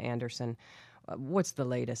Christina Anderson. What's the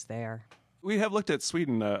latest there? We have looked at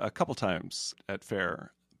Sweden a couple times at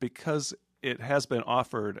FAIR because it has been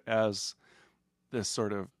offered as this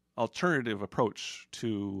sort of alternative approach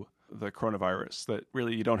to the coronavirus, that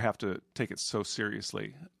really you don't have to take it so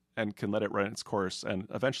seriously and can let it run its course, and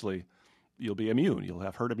eventually you'll be immune. You'll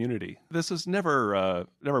have herd immunity. This is never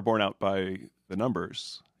borne out by the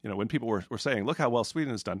numbers. When people were saying, look how well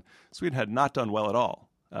Sweden has done, Sweden had not done well at all.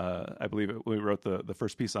 I believe when we wrote the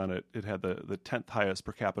first piece on it, it had the 10th highest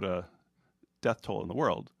per capita death toll in the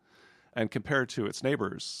world, and compared to its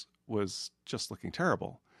neighbors was just looking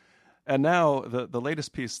terrible. And now the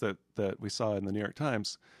latest piece that we saw in the New York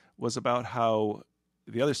Times was about how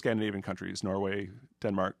the other Scandinavian countries, Norway,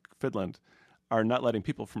 Denmark, Finland, are not letting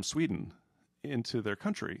people from Sweden into their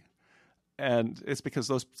country. And it's because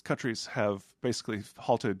those countries have basically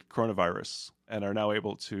halted coronavirus and are now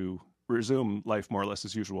able to resume life more or less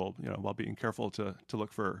as usual, while being careful to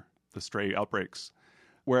look for the stray outbreaks.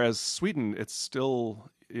 Whereas Sweden, it's still,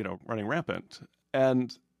 running rampant.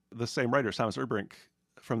 And the same writer, Thomas Erdbrink,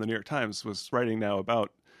 from the New York Times, was writing now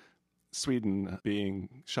about Sweden being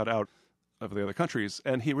shut out of the other countries.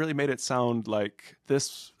 And he really made it sound like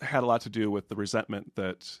this had a lot to do with the resentment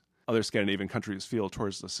that other Scandinavian countries feel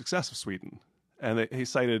towards the success of Sweden. And he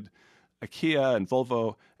cited IKEA and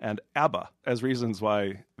Volvo and ABBA as reasons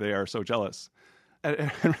why they are so jealous.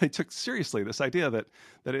 And really took seriously this idea that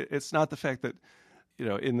it's not the fact that,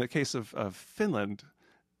 in the case of Finland,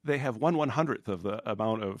 they have 1/100th of the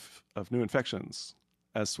amount of new infections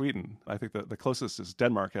as Sweden. I think the closest is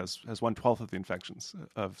Denmark, has 1/12 of the infections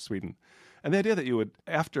of Sweden. And the idea that you would,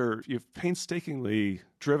 after you've painstakingly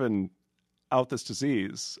driven out this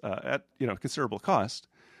disease at considerable cost,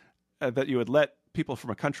 that you would let people from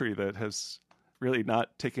a country that has really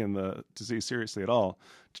not taken the disease seriously at all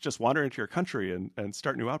to just wander into your country and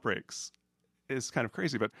start new outbreaks is kind of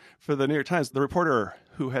crazy. But for the New York Times, the reporter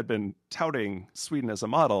who had been touting Sweden as a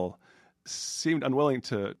model seemed unwilling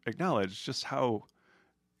to acknowledge just how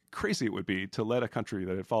crazy it would be to let a country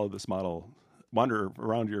that had followed this model wander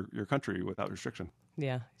around your country without restriction.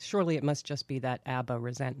 Yeah, surely it must just be that ABBA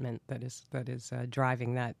resentment that is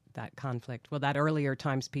driving that conflict. Well, that earlier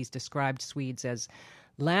Times piece described Swedes as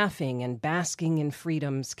laughing and basking in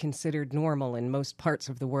freedoms considered normal in most parts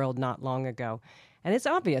of the world not long ago. And it's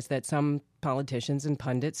obvious that some politicians and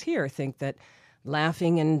pundits here think that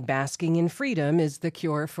laughing and basking in freedom is the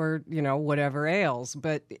cure for, whatever ails.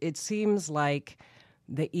 But it seems like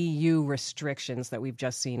the EU restrictions that we've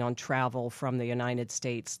just seen on travel from the United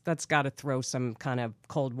States, that's got to throw some kind of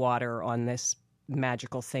cold water on this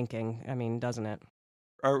magical thinking. I mean, doesn't it?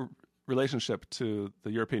 Our relationship to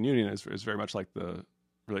the European Union is very much like the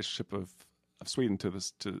relationship of Sweden to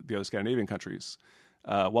the other Scandinavian countries.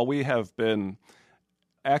 While we have been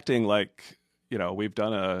acting like, we've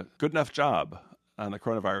done a good enough job on the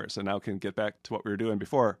coronavirus and now can get back to what we were doing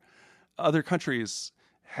before, other countries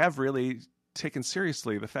have really taken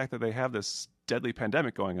seriously the fact that they have this deadly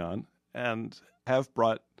pandemic going on and have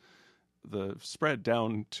brought the spread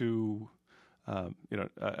down to, I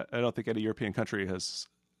don't think any European country has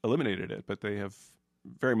eliminated it, but they have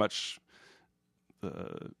very much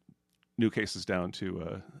the new cases down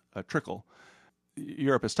to a trickle.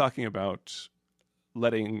 Europe is talking about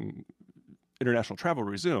letting international travel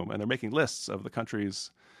resume, and they're making lists of the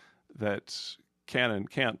countries that can and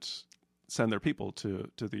can't send their people to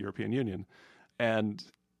the European Union. And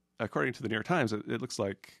according to the New York Times, it looks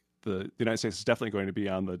like the United States is definitely going to be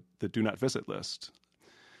on the do not visit list,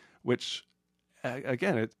 which,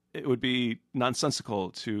 again, it would be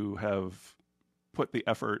nonsensical to have put the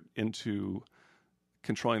effort into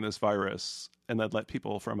controlling this virus and then let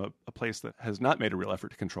people from a place that has not made a real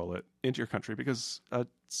effort to control it into your country, because a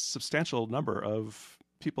substantial number of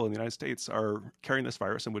people in the United States are carrying this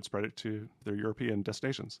virus and would spread it to their European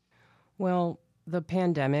destinations. Well, the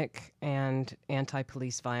pandemic and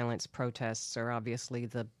anti-police violence protests are obviously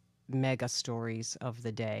the mega stories of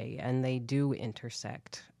the day, and they do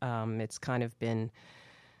intersect. It's kind of been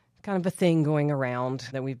a thing going around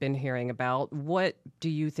that we've been hearing about. What do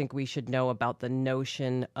you think we should know about the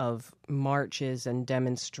notion of marches and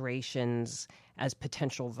demonstrations as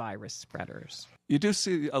potential virus spreaders? You do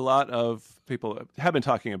see a lot of people have been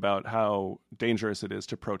talking about how dangerous it is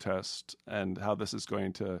to protest and how this is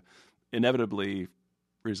going to inevitably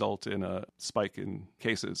result in a spike in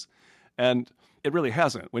cases. And it really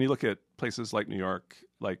hasn't. When you look at places like New York,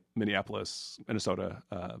 like Minneapolis, Minnesota,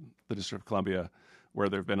 the District of Columbia, where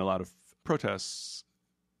there have been a lot of protests,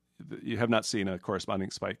 you have not seen a corresponding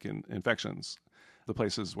spike in infections. The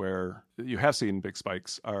places where you have seen big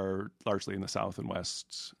spikes are largely in the South and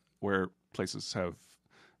West, where places have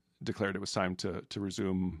declared it was time to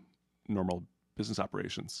resume normal business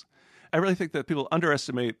operations. I really think that people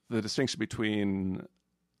underestimate the distinction between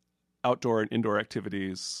outdoor and indoor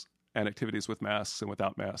activities and activities with masks and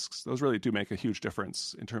without masks. Those really do make a huge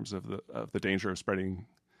difference in terms of the danger of spreading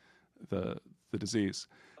the disease.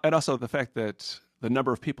 And also the fact that the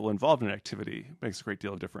number of people involved in an activity makes a great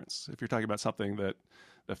deal of difference. If you're talking about something that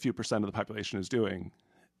a few percent of the population is doing,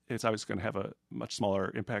 it's obviously going to have a much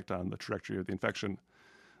smaller impact on the trajectory of the infection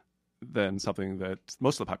than something that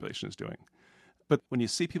most of the population is doing. But when you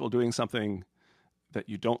see people doing something that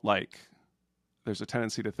you don't like, there's a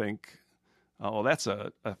tendency to think, oh, well, that's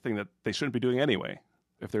a thing that they shouldn't be doing anyway.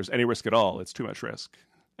 If there's any risk at all, it's too much risk.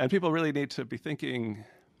 And people really need to be thinking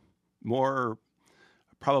more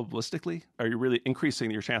probabilistically. Are you really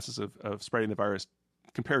increasing your chances of spreading the virus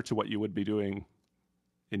compared to what you would be doing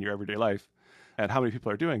in your everyday life? And how many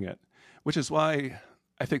people are doing it? Which is why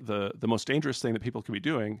I think the most dangerous thing that people can be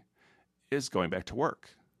doing is going back to work,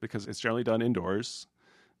 because it's generally done indoors.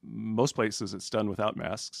 Most places it's done without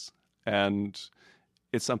masks. And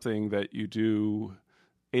it's something that you do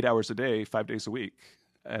 8 hours a day, 5 days a week.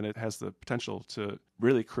 And it has the potential to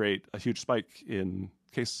really create a huge spike in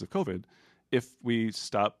cases of COVID if we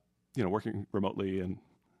stop, working remotely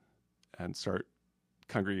and start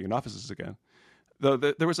congregating in offices again. Though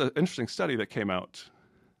there was an interesting study that came out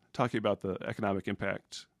talking about the economic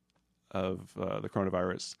impact of the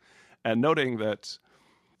coronavirus and noting that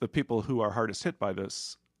the people who are hardest hit by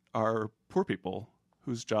this are poor people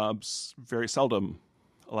whose jobs very seldom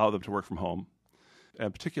allow them to work from home,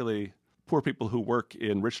 and particularly poor people who work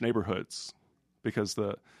in rich neighborhoods, because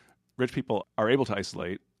the rich people are able to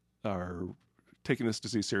isolate, are taking this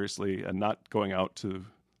disease seriously and not going out to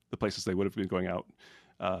the places they would have been going out.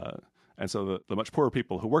 And so the much poorer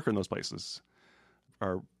people who work in those places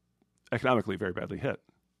are economically very badly hit.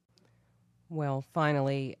 Well,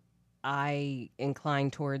 finally, I incline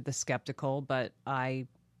toward the skeptical, but I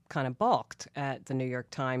kind of balked at the New York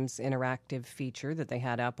Times interactive feature that they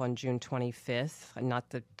had up on June 25th. Not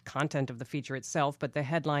the content of the feature itself, but the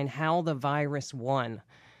headline, How the Virus Won.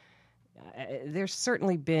 There's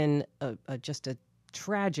certainly been just a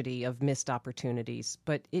tragedy of missed opportunities,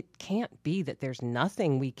 but it can't be that there's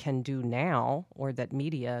nothing we can do now or that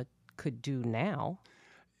media could do now.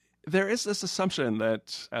 There is this assumption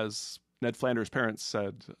that, as Ned Flanders' parents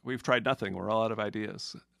said, we've tried nothing, we're all out of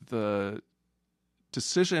ideas. The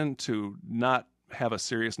decision to not have a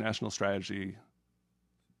serious national strategy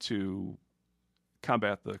to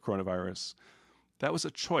combat the coronavirus, that was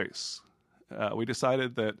a choice. We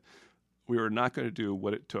decided that we were not going to do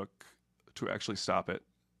what it took to actually stop it,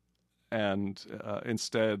 and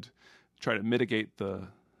instead try to mitigate the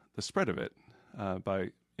spread of it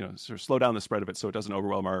by sort of slow down the spread of it so it doesn't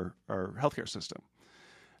overwhelm our healthcare system.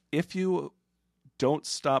 If you don't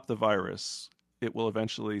stop the virus, it will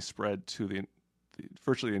eventually spread to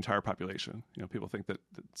virtually the entire population. People think that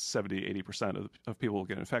 70, 80% of people will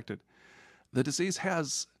get infected. The disease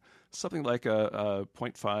has something like a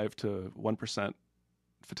 0.5 to 1%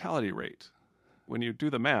 fatality rate. When you do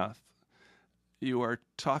the math, you are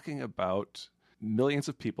talking about millions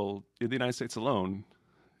of people in the United States alone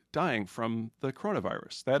dying from the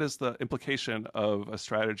coronavirus. That is the implication of a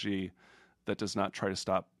strategy that does not try to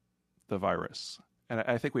stop the virus. And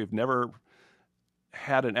I think we've never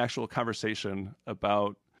had an actual conversation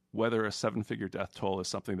about whether a seven-figure death toll is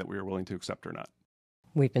something that we are willing to accept or not.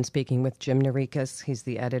 We've been speaking with Jim Narikas. He's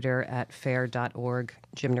the editor at FAIR.org.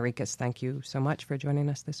 Jim Narikas, thank you so much for joining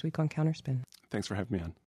us this week on Counterspin. Thanks for having me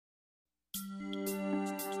on.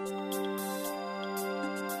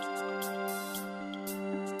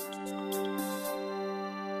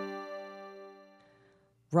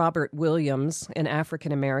 Robert Williams, an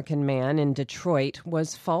African-American man in Detroit,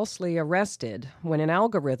 was falsely arrested when an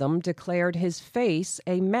algorithm declared his face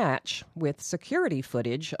a match with security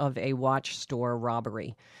footage of a watch store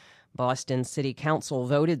robbery. Boston City Council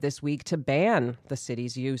voted this week to ban the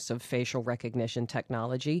city's use of facial recognition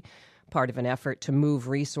technology, part of an effort to move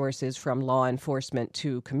resources from law enforcement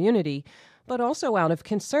to community, but also out of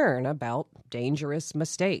concern about dangerous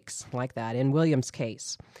mistakes like that in Williams'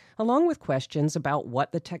 case, along with questions about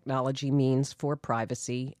what the technology means for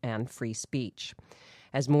privacy and free speech.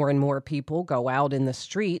 As more and more people go out in the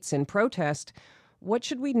streets in protest, what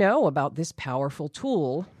should we know about this powerful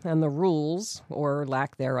tool and the rules, or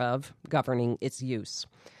lack thereof, governing its use?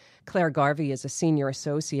 Claire Garvey is a senior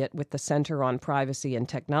associate with the Center on Privacy and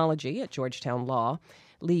Technology at Georgetown Law,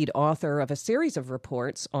 lead author of a series of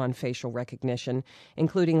reports on facial recognition,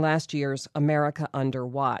 including last year's America Under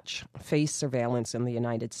Watch, Face Surveillance in the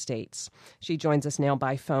United States. She joins us now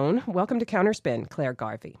by phone. Welcome to Counterspin, Claire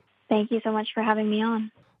Garvey. Thank you so much for having me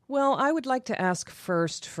on. Well, I would like to ask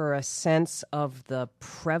first for a sense of the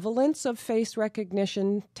prevalence of face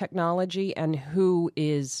recognition technology and who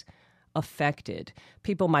is affected.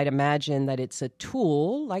 People might imagine that it's a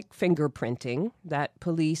tool like fingerprinting that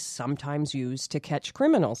police sometimes use to catch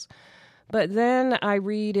criminals. But then I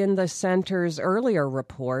read in the center's earlier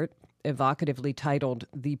report, evocatively titled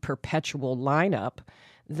The Perpetual Lineup,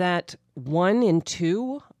 that 1 in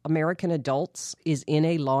 2 American adults is in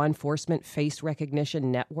a law enforcement face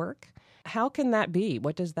recognition network. How can that be?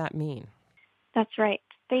 What does that mean? That's right.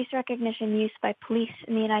 Face recognition use by police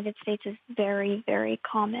in the United States is very, very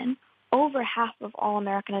common. Over half of all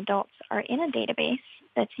American adults are in a database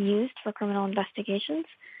that's used for criminal investigations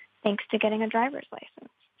thanks to getting a driver's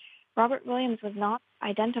license. Robert Williams was not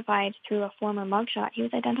identified through a former mugshot. He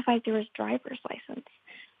was identified through his driver's license,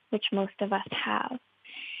 which most of us have.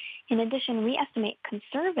 In addition, we estimate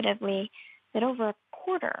conservatively that over a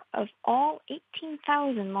quarter of all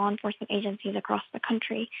 18,000 law enforcement agencies across the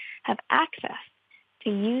country have access to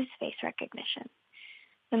use face recognition.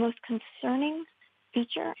 The most concerning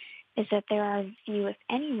feature is that there are few, if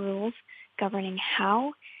any, rules governing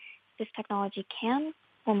how this technology can,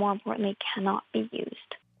 or more importantly, cannot be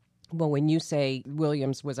used. Well, when you say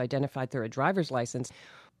Williams was identified through a driver's license,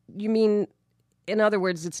 you mean, in other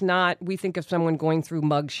words, it's not, we think of someone going through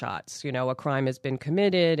mugshots. You know, a crime has been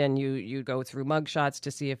committed and you go through mugshots to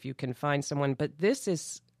see if you can find someone. But this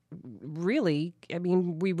is really, I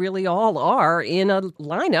mean, we really all are in a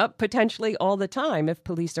lineup potentially all the time if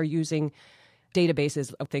police are using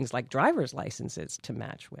databases of things like driver's licenses to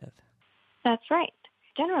match with. That's right.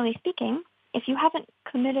 Generally speaking, if you haven't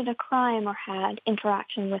committed a crime or had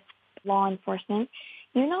interaction with law enforcement,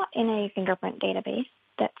 you're not in a fingerprint database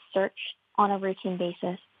that's searched on a routine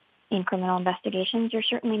basis in criminal investigations. You're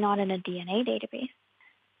certainly not in a DNA database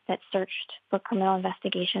that's searched for criminal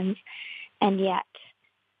investigations. And yet,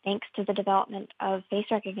 thanks to the development of face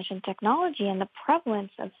recognition technology and the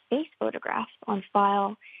prevalence of face photographs on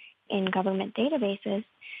file in government databases,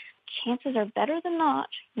 chances are better than not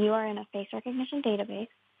you are in a face recognition database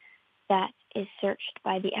that is searched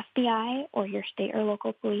by the FBI or your state or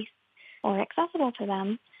local police or accessible to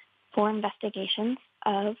them for investigations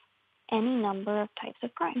of any number of types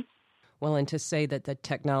of crimes. Well, and to say that the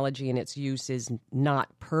technology and its use is not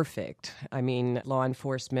perfect. I mean, law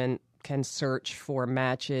enforcement can search for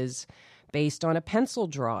matches based on a pencil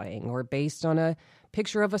drawing or based on a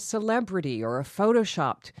picture of a celebrity or a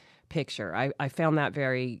photoshopped picture. I found that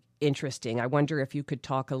very interesting. I wonder if you could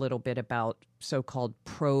talk a little bit about so-called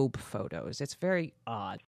probe photos. It's very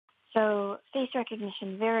odd. So face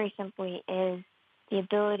recognition very simply is the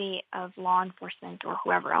ability of law enforcement or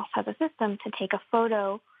whoever else has a system to take a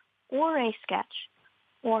photo or a sketch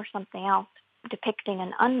or something else depicting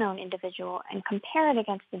an unknown individual and compare it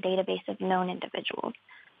against the database of known individuals,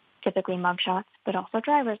 typically mugshots, but also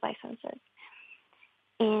driver's licenses.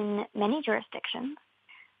 In many jurisdictions,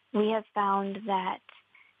 we have found that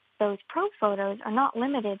those probe photos are not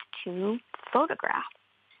limited to photographs.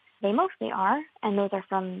 They mostly are, and those are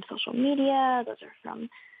from social media, those are from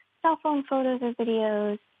cell phone photos or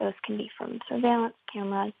videos, those can be from surveillance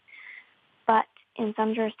cameras, but in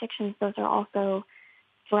some jurisdictions, those are also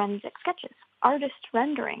forensic sketches, artist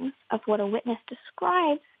renderings of what a witness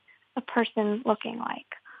describes a person looking like,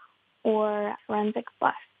 or forensic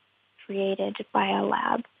bust created by a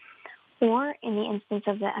lab. Or in the instance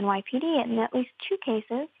of the NYPD, in at least 2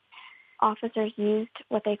 cases, officers used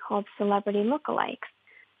what they called celebrity lookalikes,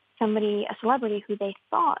 a celebrity who they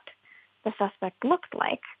thought the suspect looked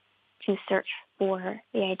like, to search for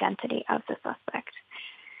the identity of the suspect.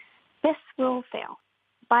 This will fail.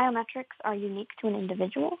 Biometrics are unique to an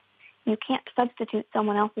individual. You can't substitute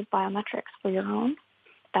someone else's biometrics for your own.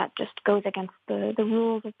 That just goes against the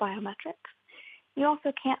rules of biometrics. You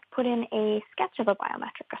also can't put in a sketch of a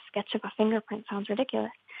biometric. A sketch of a fingerprint sounds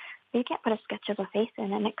ridiculous. But you can't put a sketch of a face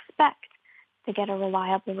in and expect to get a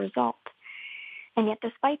reliable result. And yet,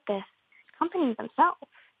 despite this, companies themselves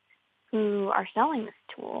who are selling this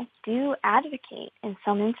tool do advocate in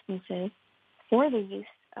some instances for the use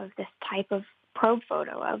of this type of probe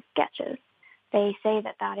photo of sketches. They say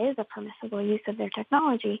that that is a permissible use of their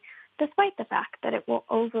technology, despite the fact that it will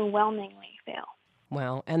overwhelmingly fail.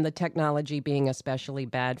 Well, and the technology being especially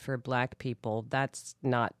bad for Black people, that's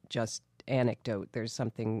not just anecdote. There's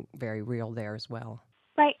something very real there as well.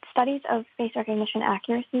 Right. Studies of face recognition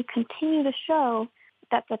accuracy continue to show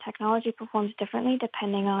that the technology performs differently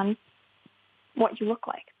depending on what you look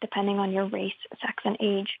like, depending on your race, sex, and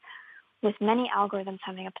age, with many algorithms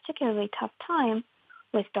having a particularly tough time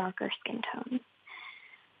with darker skin tones.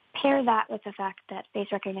 Pair that with the fact that face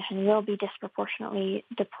recognition will be disproportionately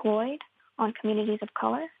deployed on communities of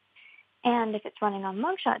color, and if it's running on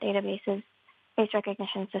mugshot databases, face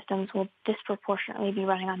recognition systems will disproportionately be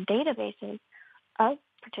running on databases of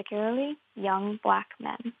particularly young Black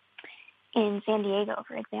men. In San Diego,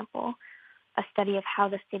 for example, a study of how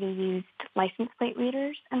the city used license plate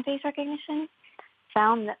readers and face recognition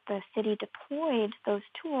found that the city deployed those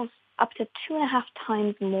tools up to 2.5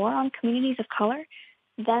 times more on communities of color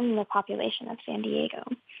than the population of San Diego,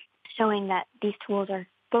 showing that these tools are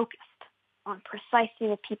focused on precisely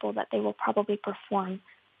the people that they will probably perform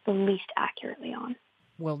the least accurately on.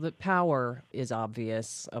 Well, the power is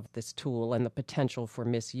obvious of this tool and the potential for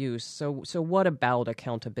misuse. So what about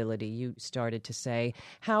accountability? You started to say,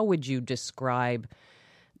 how would you describe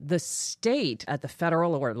the state at the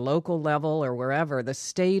federal or local level or wherever, the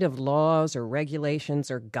state of laws or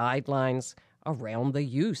regulations or guidelines around the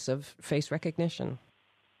use of face recognition?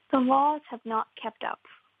 The laws have not kept up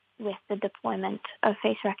with the deployment of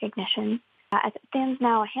face recognition. As it stands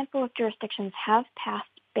now, a handful of jurisdictions have passed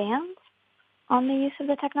bans on the use of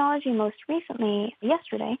the technology, most recently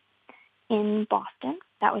yesterday in Boston.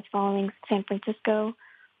 That was following San Francisco,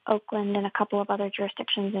 Oakland, and a couple of other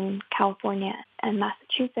jurisdictions in California and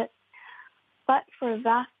Massachusetts. But for a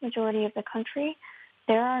vast majority of the country,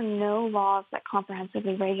 there are no laws that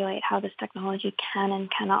comprehensively regulate how this technology can and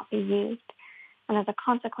cannot be used. And as a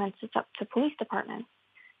consequence, it's up to police departments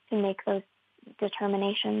to make those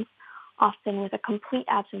determinations, often with a complete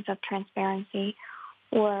absence of transparency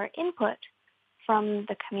or input from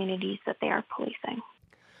the communities that they are policing.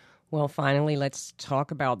 Well, finally, let's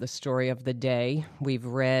talk about the story of the day. We've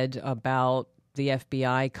read about the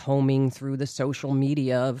FBI combing through the social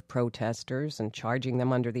media of protesters and charging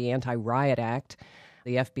them under the Anti-Riot Act.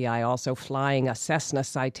 The FBI also flying a Cessna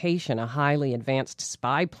Citation, a highly advanced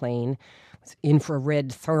spy plane with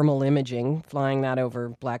infrared thermal imaging, flying that over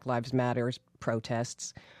Black Lives Matter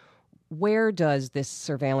protests. Where does this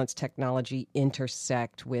surveillance technology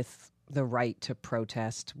intersect with the right to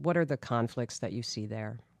protest? What are the conflicts that you see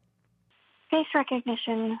there? Face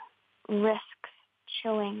recognition risks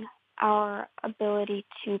chilling our ability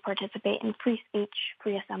to participate in free speech,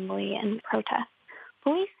 free assembly, and protest.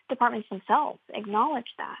 Police departments themselves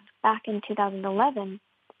acknowledged that. Back in 2011,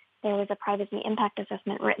 there was a privacy impact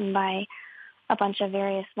assessment written by a bunch of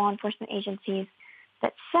various law enforcement agencies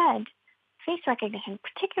that said face recognition,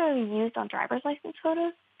 particularly used on driver's license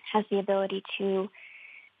photos, has the ability to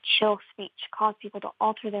chill speech, cause people to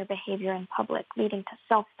alter their behavior in public, leading to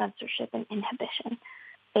self-censorship and inhibition,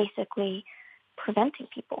 basically preventing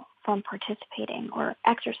people from participating or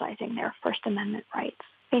exercising their First Amendment rights.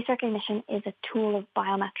 Face recognition is a tool of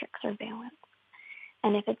biometric surveillance.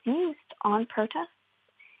 And if it's used on protests,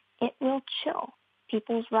 it will chill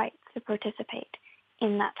people's rights to participate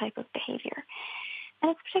in that type of behavior. And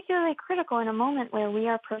it's particularly critical in a moment where we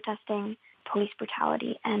are protesting police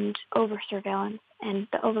brutality and over-surveillance and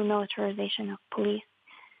the over-militarization of police,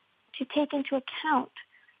 to take into account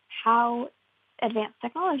how advanced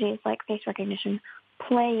technologies like face recognition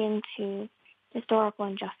play into historical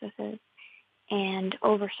injustices and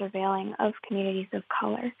over-surveilling of communities of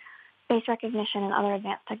color. Face recognition and other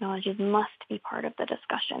advanced technologies must be part of the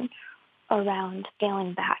discussion around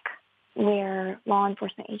scaling back where law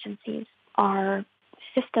enforcement agencies are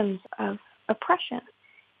systems of oppression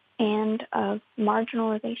and of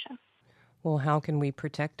marginalization. Well, how can we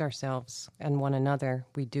protect ourselves and one another?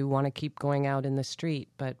 We do want to keep going out in the street,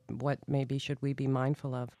 but what maybe should we be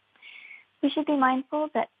mindful of? We should be mindful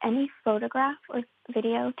that any photograph or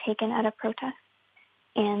video taken at a protest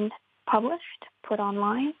and published, put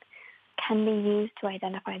online, can be used to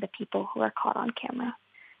identify the people who are caught on camera.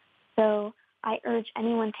 So I urge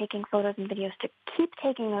anyone taking photos and videos to keep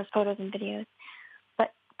taking those photos and videos,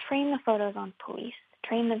 but train the photos on police,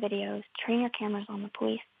 train the videos, train your cameras on the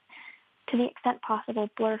police. To the extent possible,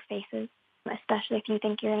 blur faces, especially if you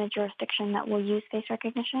think you're in a jurisdiction that will use face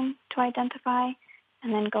recognition to identify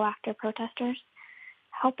and then go after protesters.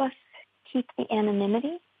 Help us keep the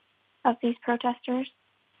anonymity of these protesters.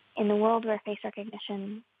 In the world where face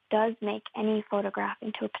recognition does make any photograph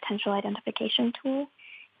into a potential identification tool,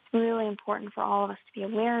 it's really important for all of us to be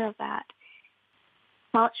aware of that.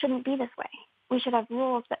 While it shouldn't be this way, we should have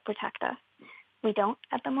rules that protect us. We don't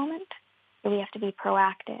at the moment, so we have to be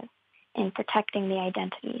proactive in protecting the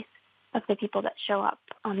identities of the people that show up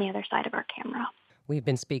on the other side of our camera. We've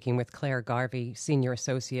been speaking with Claire Garvey, Senior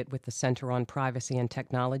Associate with the Center on Privacy and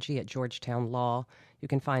Technology at Georgetown Law. You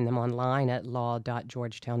can find them online at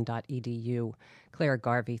law.georgetown.edu. Claire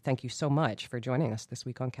Garvey, thank you so much for joining us this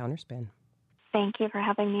week on Counterspin. Thank you for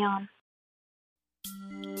having me on.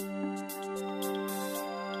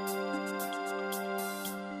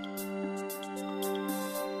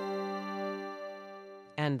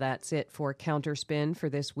 And that's it for Counterspin for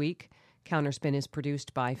this week. Counterspin is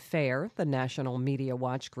produced by FAIR, the National Media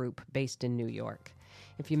Watch Group based in New York.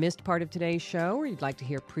 If you missed part of today's show or you'd like to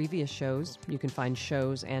hear previous shows, you can find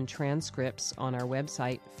shows and transcripts on our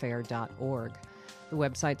website, fair.org. The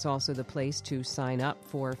website's also the place to sign up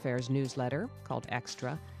for FAIR's newsletter called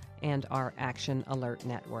Extra and our Action Alert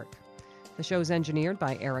Network. The show's engineered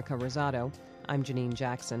by Erica Rosado. I'm Janine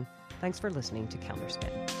Jackson. Thanks for listening to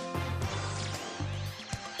Counterspin.